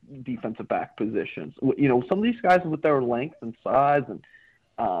 every defensive back position. Some of these guys with their length and size and,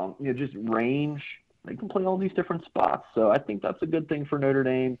 just range, they can play all these different spots. So I think that's a good thing for Notre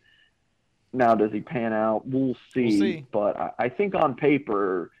Dame. Now, does he pan out? We'll see. But I think on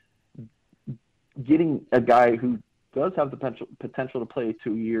paper, getting a guy who does have the potential to play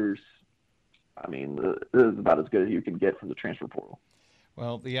 2 years, I mean, this is about as good as you can get from the transfer portal.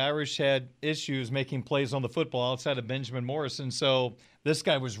 Well, the Irish had issues making plays on the football outside of Benjamin Morrison, so this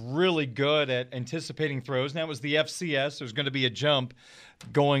guy was really good at anticipating throws. Now it was the FCS. There's going to be a jump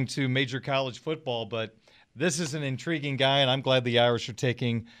going to major college football, but this is an intriguing guy, and I'm glad the Irish are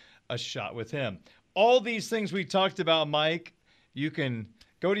taking a shot with him. All these things we talked about, Mike, you can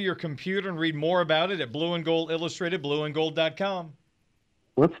go to your computer and read more about it at Blue and Gold Illustrated, blueandgold.com.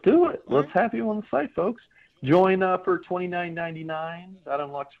 Let's do it. Let's have you on the site, folks. Join for $29.99. That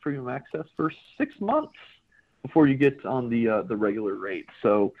unlocks premium access for 6 months before you get on the regular rate.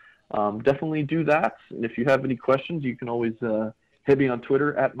 So definitely do that. And if you have any questions, you can always hit me on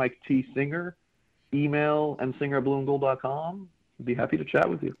Twitter at Mike T. Singer. Email msinger@blueandgold.com. I'd be happy to chat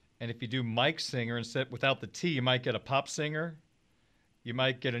with you. And if you do Mike Singer instead without the T, you might get a pop singer. You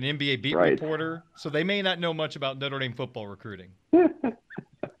might get an NBA beat reporter. So they may not know much about Notre Dame football recruiting. Yeah,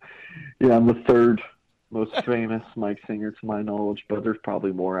 I'm the third most famous Mike Singer to my knowledge, but there's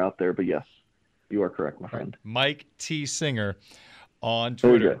probably more out there. But yes, you are correct, my friend. Mike T. Singer on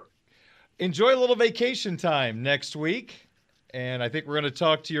Twitter. Enjoy a little vacation time next week. And I think we're going to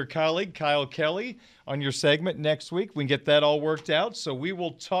talk to your colleague, Kyle Kelly, on your segment next week. We can get that all worked out. So we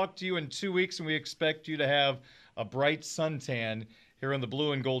will talk to you in 2 weeks, and we expect you to have a bright suntan here on the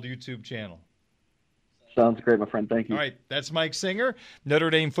Blue and Gold YouTube channel. Sounds great, my friend. Thank you. All right, that's Mike Singer,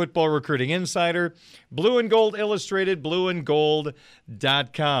 Notre Dame football recruiting insider, Blue and Gold Illustrated,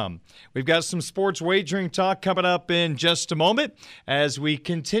 blueandgold.com. We've got some sports wagering talk coming up in just a moment as we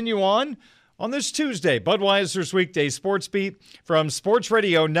continue on this Tuesday, Budweiser's Weekday Sportsbeat from Sports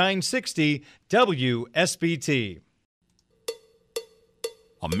Radio 960 WSBT.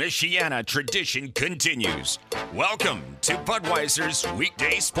 A Michiana tradition continues. Welcome to Budweiser's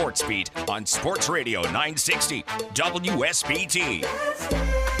Weekday Sports Beat on Sports Radio 960 WSBT.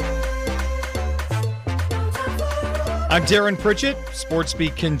 I'm Darren Pritchett. Sports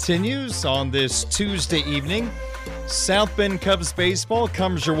Beat continues on this Tuesday evening. South Bend Cubs baseball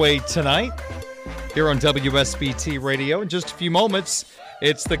comes your way tonight here on WSBT Radio. In just a few moments,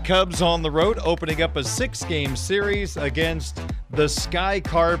 it's the Cubs on the road opening up a 6-game series against the Sky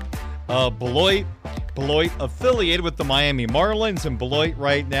Carp of Beloit. Beloit affiliated with the Miami Marlins, and Beloit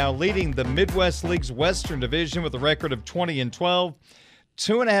right now leading the Midwest League's Western Division with a record of 20-12.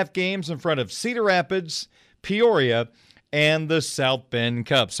 2.5 games in front of Cedar Rapids, Peoria, and the South Bend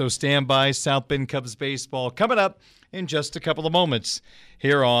Cubs. So stand by, South Bend Cubs baseball coming up in just a couple of moments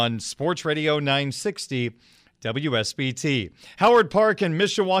here on Sports Radio 960 WSBT. Howard Park and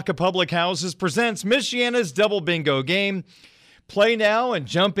Mishawaka Public Houses presents Michiana's Double Bingo game. Play now and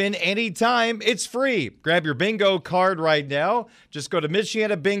jump in anytime. It's free. Grab your bingo card right now. Just go to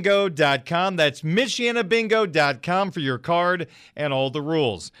MichianaBingo.com. That's MichianaBingo.com for your card and all the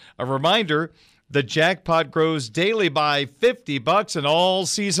rules. A reminder, the jackpot grows daily by $50 and all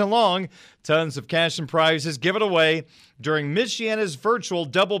season long. Tons of cash and prizes given away during Michiana's virtual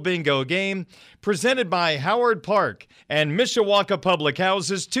Double Bingo game presented by Howard Park and Mishawaka Public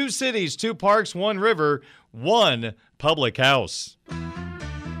Houses. 2 cities, 2 parks, 1 river, 1 public house.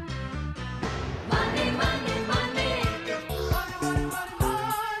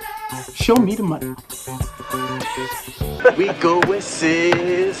 Show me the money. We go with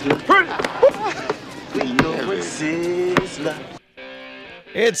Sizzler. We go with Sizzler.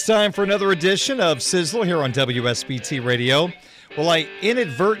 It's time for another edition of Sizzle here on WSBT Radio. Well, I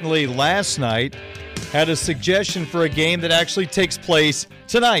inadvertently last night had a suggestion for a game that actually takes place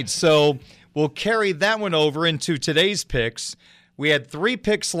tonight. So we'll carry that one over into today's picks. We had 3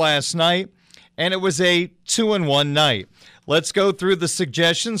 picks last night, and it was a 2-1 night. Let's go through the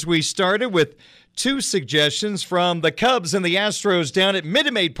suggestions. We started with 2 suggestions from the Cubs and the Astros down at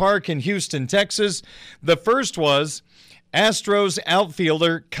Minute Maid Park in Houston, Texas. The first was Astros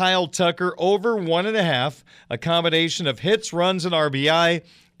outfielder Kyle Tucker over 1.5, a combination of hits, runs, and RBI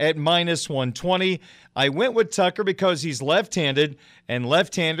at -120. I went with Tucker because he's left-handed, and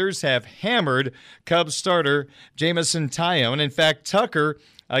left-handers have hammered Cubs starter Jameson Taillon. In fact, Tucker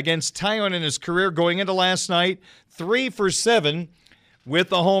against Taillon in his career going into last night, 3 for 7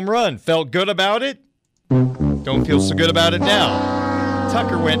 with a home run. Felt good about it? Don't feel so good about it now.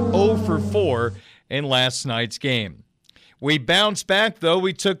 Tucker went 0 for 4 in last night's game. We bounced back, though.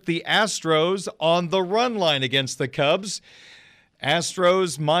 We took the Astros on the run line against the Cubs.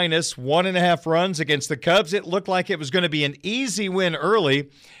 Astros minus 1.5 runs against the Cubs. It looked like it was going to be an easy win early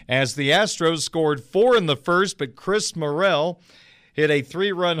as the Astros scored 4 in the first, but Chris Morel hit a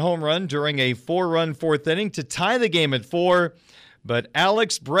 3-run home run during a 4-run 4th inning to tie the game at 4. But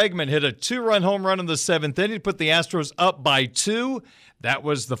Alex Bregman hit a 2-run home run in the 7th inning to put the Astros up by 2. That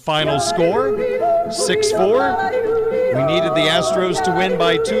was the final score, 6-4. We needed the Astros to win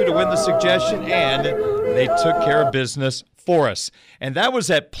by 2 to win the suggestion, and they took care of business for us. And that was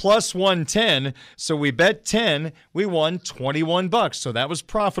at plus 110, so we bet 10. We won $21, so that was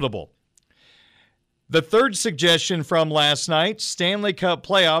profitable. The third suggestion from last night, Stanley Cup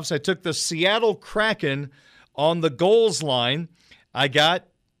playoffs, I took the Seattle Kraken on the goals line. I got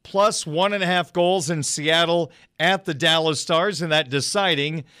plus 1.5 goals in Seattle at the Dallas Stars in that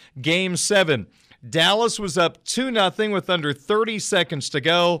deciding Game 7. Dallas was up 2-0 with under 30 seconds to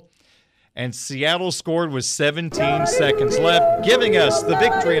go, and Seattle scored with 17 seconds left, giving us the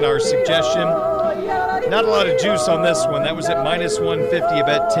victory in our suggestion. Not a lot of juice on this one. That was at minus 150. You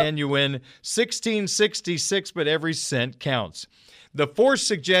bet 10, you win $16.66, but every cent counts. The fourth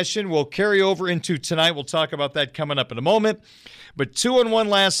suggestion will carry over into tonight. We'll talk about that coming up in a moment. But 2-1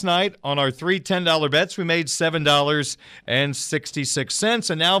 last night on our 3 $10 bets. We made $7.66.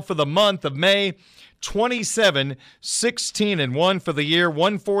 And now for the month of May, 27, 16-1 for the year,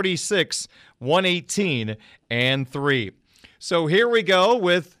 146, 118, and 3. So here we go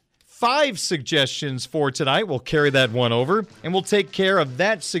with 5 suggestions for tonight. We'll carry that one over, and we'll take care of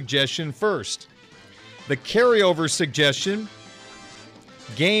that suggestion first. The carryover suggestion,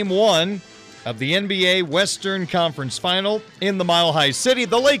 Game 1 of the NBA Western Conference Final in the Mile High City.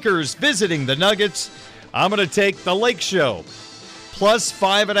 The Lakers visiting the Nuggets. I'm going to take the Lake Show. Plus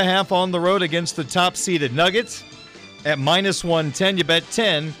 5.5 on the road against the top-seeded Nuggets. At minus 110, you bet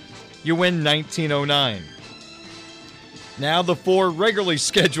 10, you win 1909. Now the 4 regularly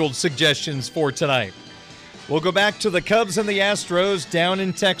scheduled suggestions for tonight. We'll go back to the Cubs and the Astros down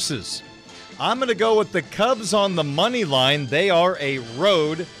in Texas. I'm going to go with the Cubs on the money line. They are a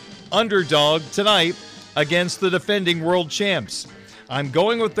road underdog tonight against the defending world champs. I'm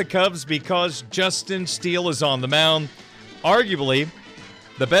going with the Cubs because Justin Steele is on the mound. Arguably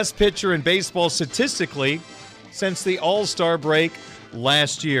the best pitcher in baseball statistically since the All-Star break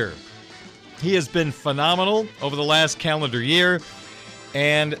last year. He has been phenomenal over the last calendar year,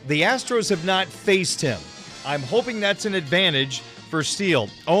 and the Astros have not faced him. I'm hoping that's an advantage for Steele.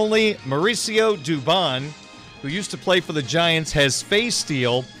 Only Mauricio Dubon, who used to play for the Giants, has faced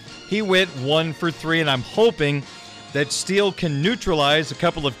Steele. He went 1 for 3, and I'm hoping that Steele can neutralize a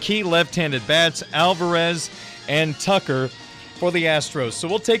couple of key left-handed bats, Alvarez and Tucker, for the Astros. So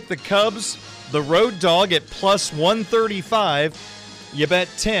we'll take the Cubs, the road dog, at plus 135. You bet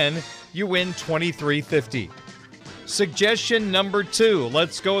 10, you win $23.50. Suggestion number 2.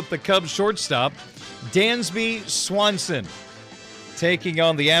 Let's go with the Cubs shortstop, Dansby Swanson, taking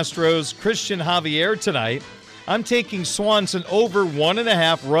on the Astros' Christian Javier tonight. I'm taking Swanson over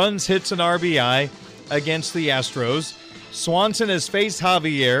 1.5 runs, hits, and RBI against the Astros. Swanson has faced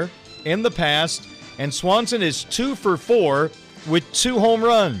Javier in the past, and Swanson is 2 for 4 with 2 home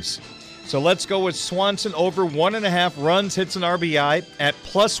runs. So let's go with Swanson over 1.5 runs, hits, and RBI at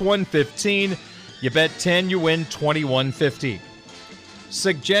plus 115. You bet 10, you win $21.50.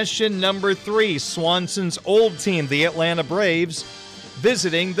 Suggestion number 3, Swanson's old team, the Atlanta Braves,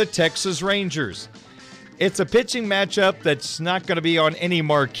 visiting the Texas Rangers. It's a pitching matchup that's not going to be on any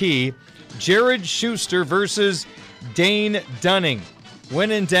marquee. Jared Schuster versus Dane Dunning.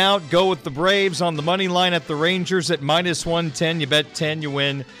 When in doubt, go with the Braves on the money line at the Rangers at minus 110. You bet 10, you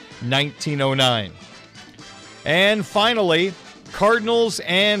win $19.09. And finally, Cardinals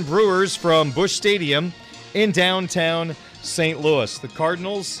and Brewers from Busch Stadium in downtown St. Louis. The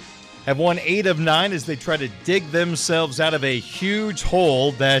Cardinals have won 8 of 9 as they try to dig themselves out of a huge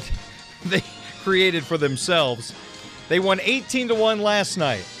hole that they created for themselves. They won 18-1 last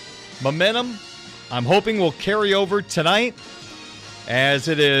night. Momentum, I'm hoping, will carry over tonight, as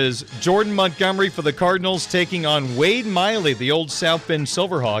it is Jordan Montgomery for the Cardinals taking on Wade Miley, the old South Bend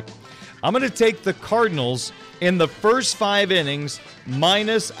Silverhawk. I'm going to take the Cardinals in the first 5 innings,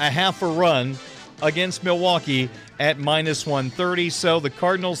 minus a half a run against Milwaukee at minus 130. So the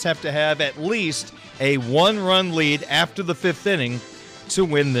Cardinals have to have at least a 1-run lead after the 5th inning to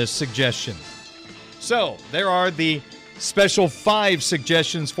win this suggestion. So there are the special 5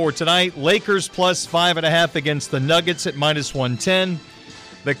 suggestions for tonight. Lakers plus 5.5 against the Nuggets at minus 110.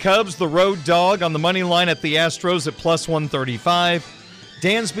 The Cubs, the road dog on the money line at the Astros at plus 135.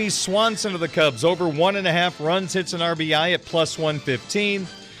 Dansby Swanson of the Cubs over 1.5 runs, hits, and RBI at plus 115.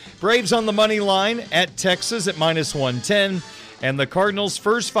 Braves on the money line at Texas at minus 110. And the Cardinals'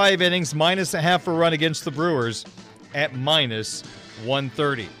 first 5 innings, minus a half a run against the Brewers at minus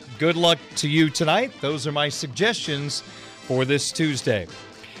 130. Good luck to you tonight. Those are my suggestions for this Tuesday.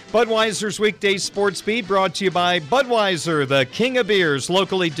 Budweiser's Weekday Sportsbeat brought to you by Budweiser, the king of beers,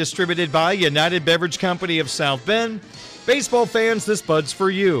 locally distributed by United Beverage Company of South Bend. Baseball fans, this Bud's for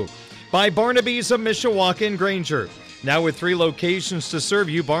you. By Barnaby's of Mishawaka and Granger. Now with 3 locations to serve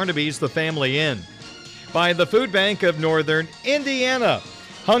you, Barnaby's, the family inn. By the Food Bank of Northern Indiana.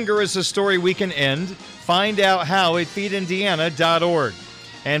 Hunger is a story we can end. Find out how at feedindiana.org.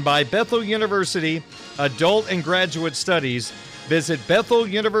 And by Bethel University Adult and Graduate Studies. Visit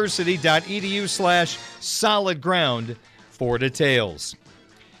betheluniversity.edu/solid ground for details.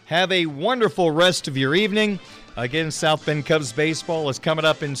 Have a wonderful rest of your evening. Again, South Bend Cubs baseball is coming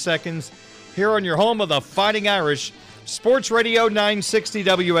up in seconds here on your home of the Fighting Irish. Sports Radio 960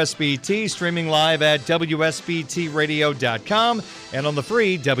 WSBT, streaming live at WSBTradio.com and on the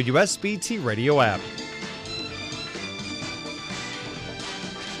free WSBT Radio app.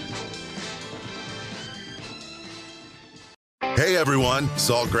 Hey everyone,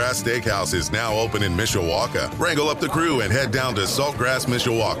 Saltgrass Steakhouse is now open in Mishawaka. Wrangle up the crew and head down to Saltgrass,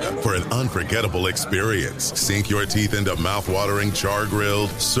 Mishawaka for an unforgettable experience. Sink your teeth into mouth-watering char-grilled,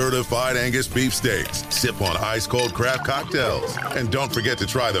 certified Angus beef steaks. Sip on ice-cold craft cocktails. And don't forget to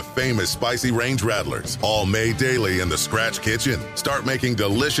try the famous spicy range rattlers, all made daily in the Scratch Kitchen. Start making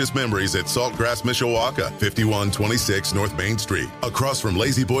delicious memories at Saltgrass, Mishawaka, 5126 North Main Street, across from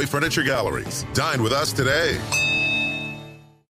Lazy Boy Furniture Galleries. Dine with us today.